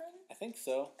epinephrine? I think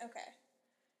so. Okay.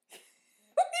 We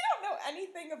don't know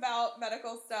anything about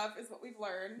medical stuff is what we've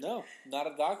learned. No, not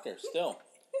a doctor, still.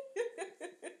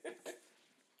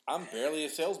 I'm barely a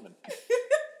salesman.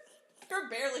 You're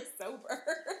barely sober.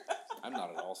 I'm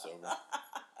not at all sober.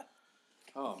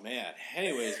 Oh, man.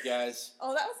 Anyways, guys.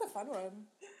 Oh, that was a fun one.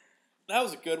 That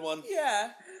was a good one.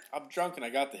 Yeah. I'm drunk and I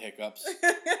got the hiccups.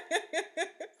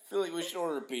 Feel like we should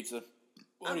order a pizza.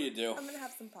 What do you do? I'm going to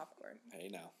have some popcorn. Hey,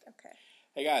 now. Okay.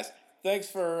 Hey, guys. Thanks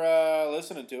for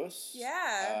listening to us.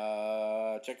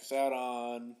 Yeah. Check us out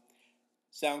on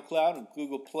SoundCloud and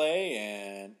Google Play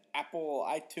and Apple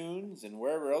iTunes and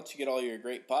wherever else you get all your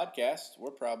great podcasts.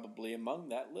 We're probably among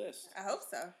that list. I hope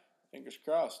so. Fingers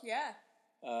crossed. Yeah.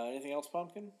 Anything else,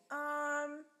 Pumpkin?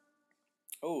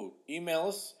 Email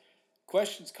us.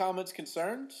 Questions, comments,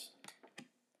 concerns.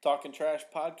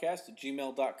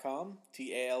 talkintrashpodcast@gmail.com.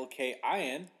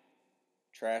 TALKIN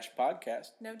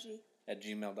trashpodcast. No G.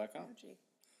 @gmail.com. No G.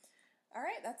 All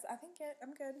right, I think it.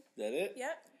 I'm good. Is that it?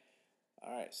 Yep.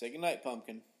 All right, say goodnight,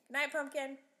 Pumpkin. Good night,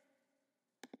 Pumpkin.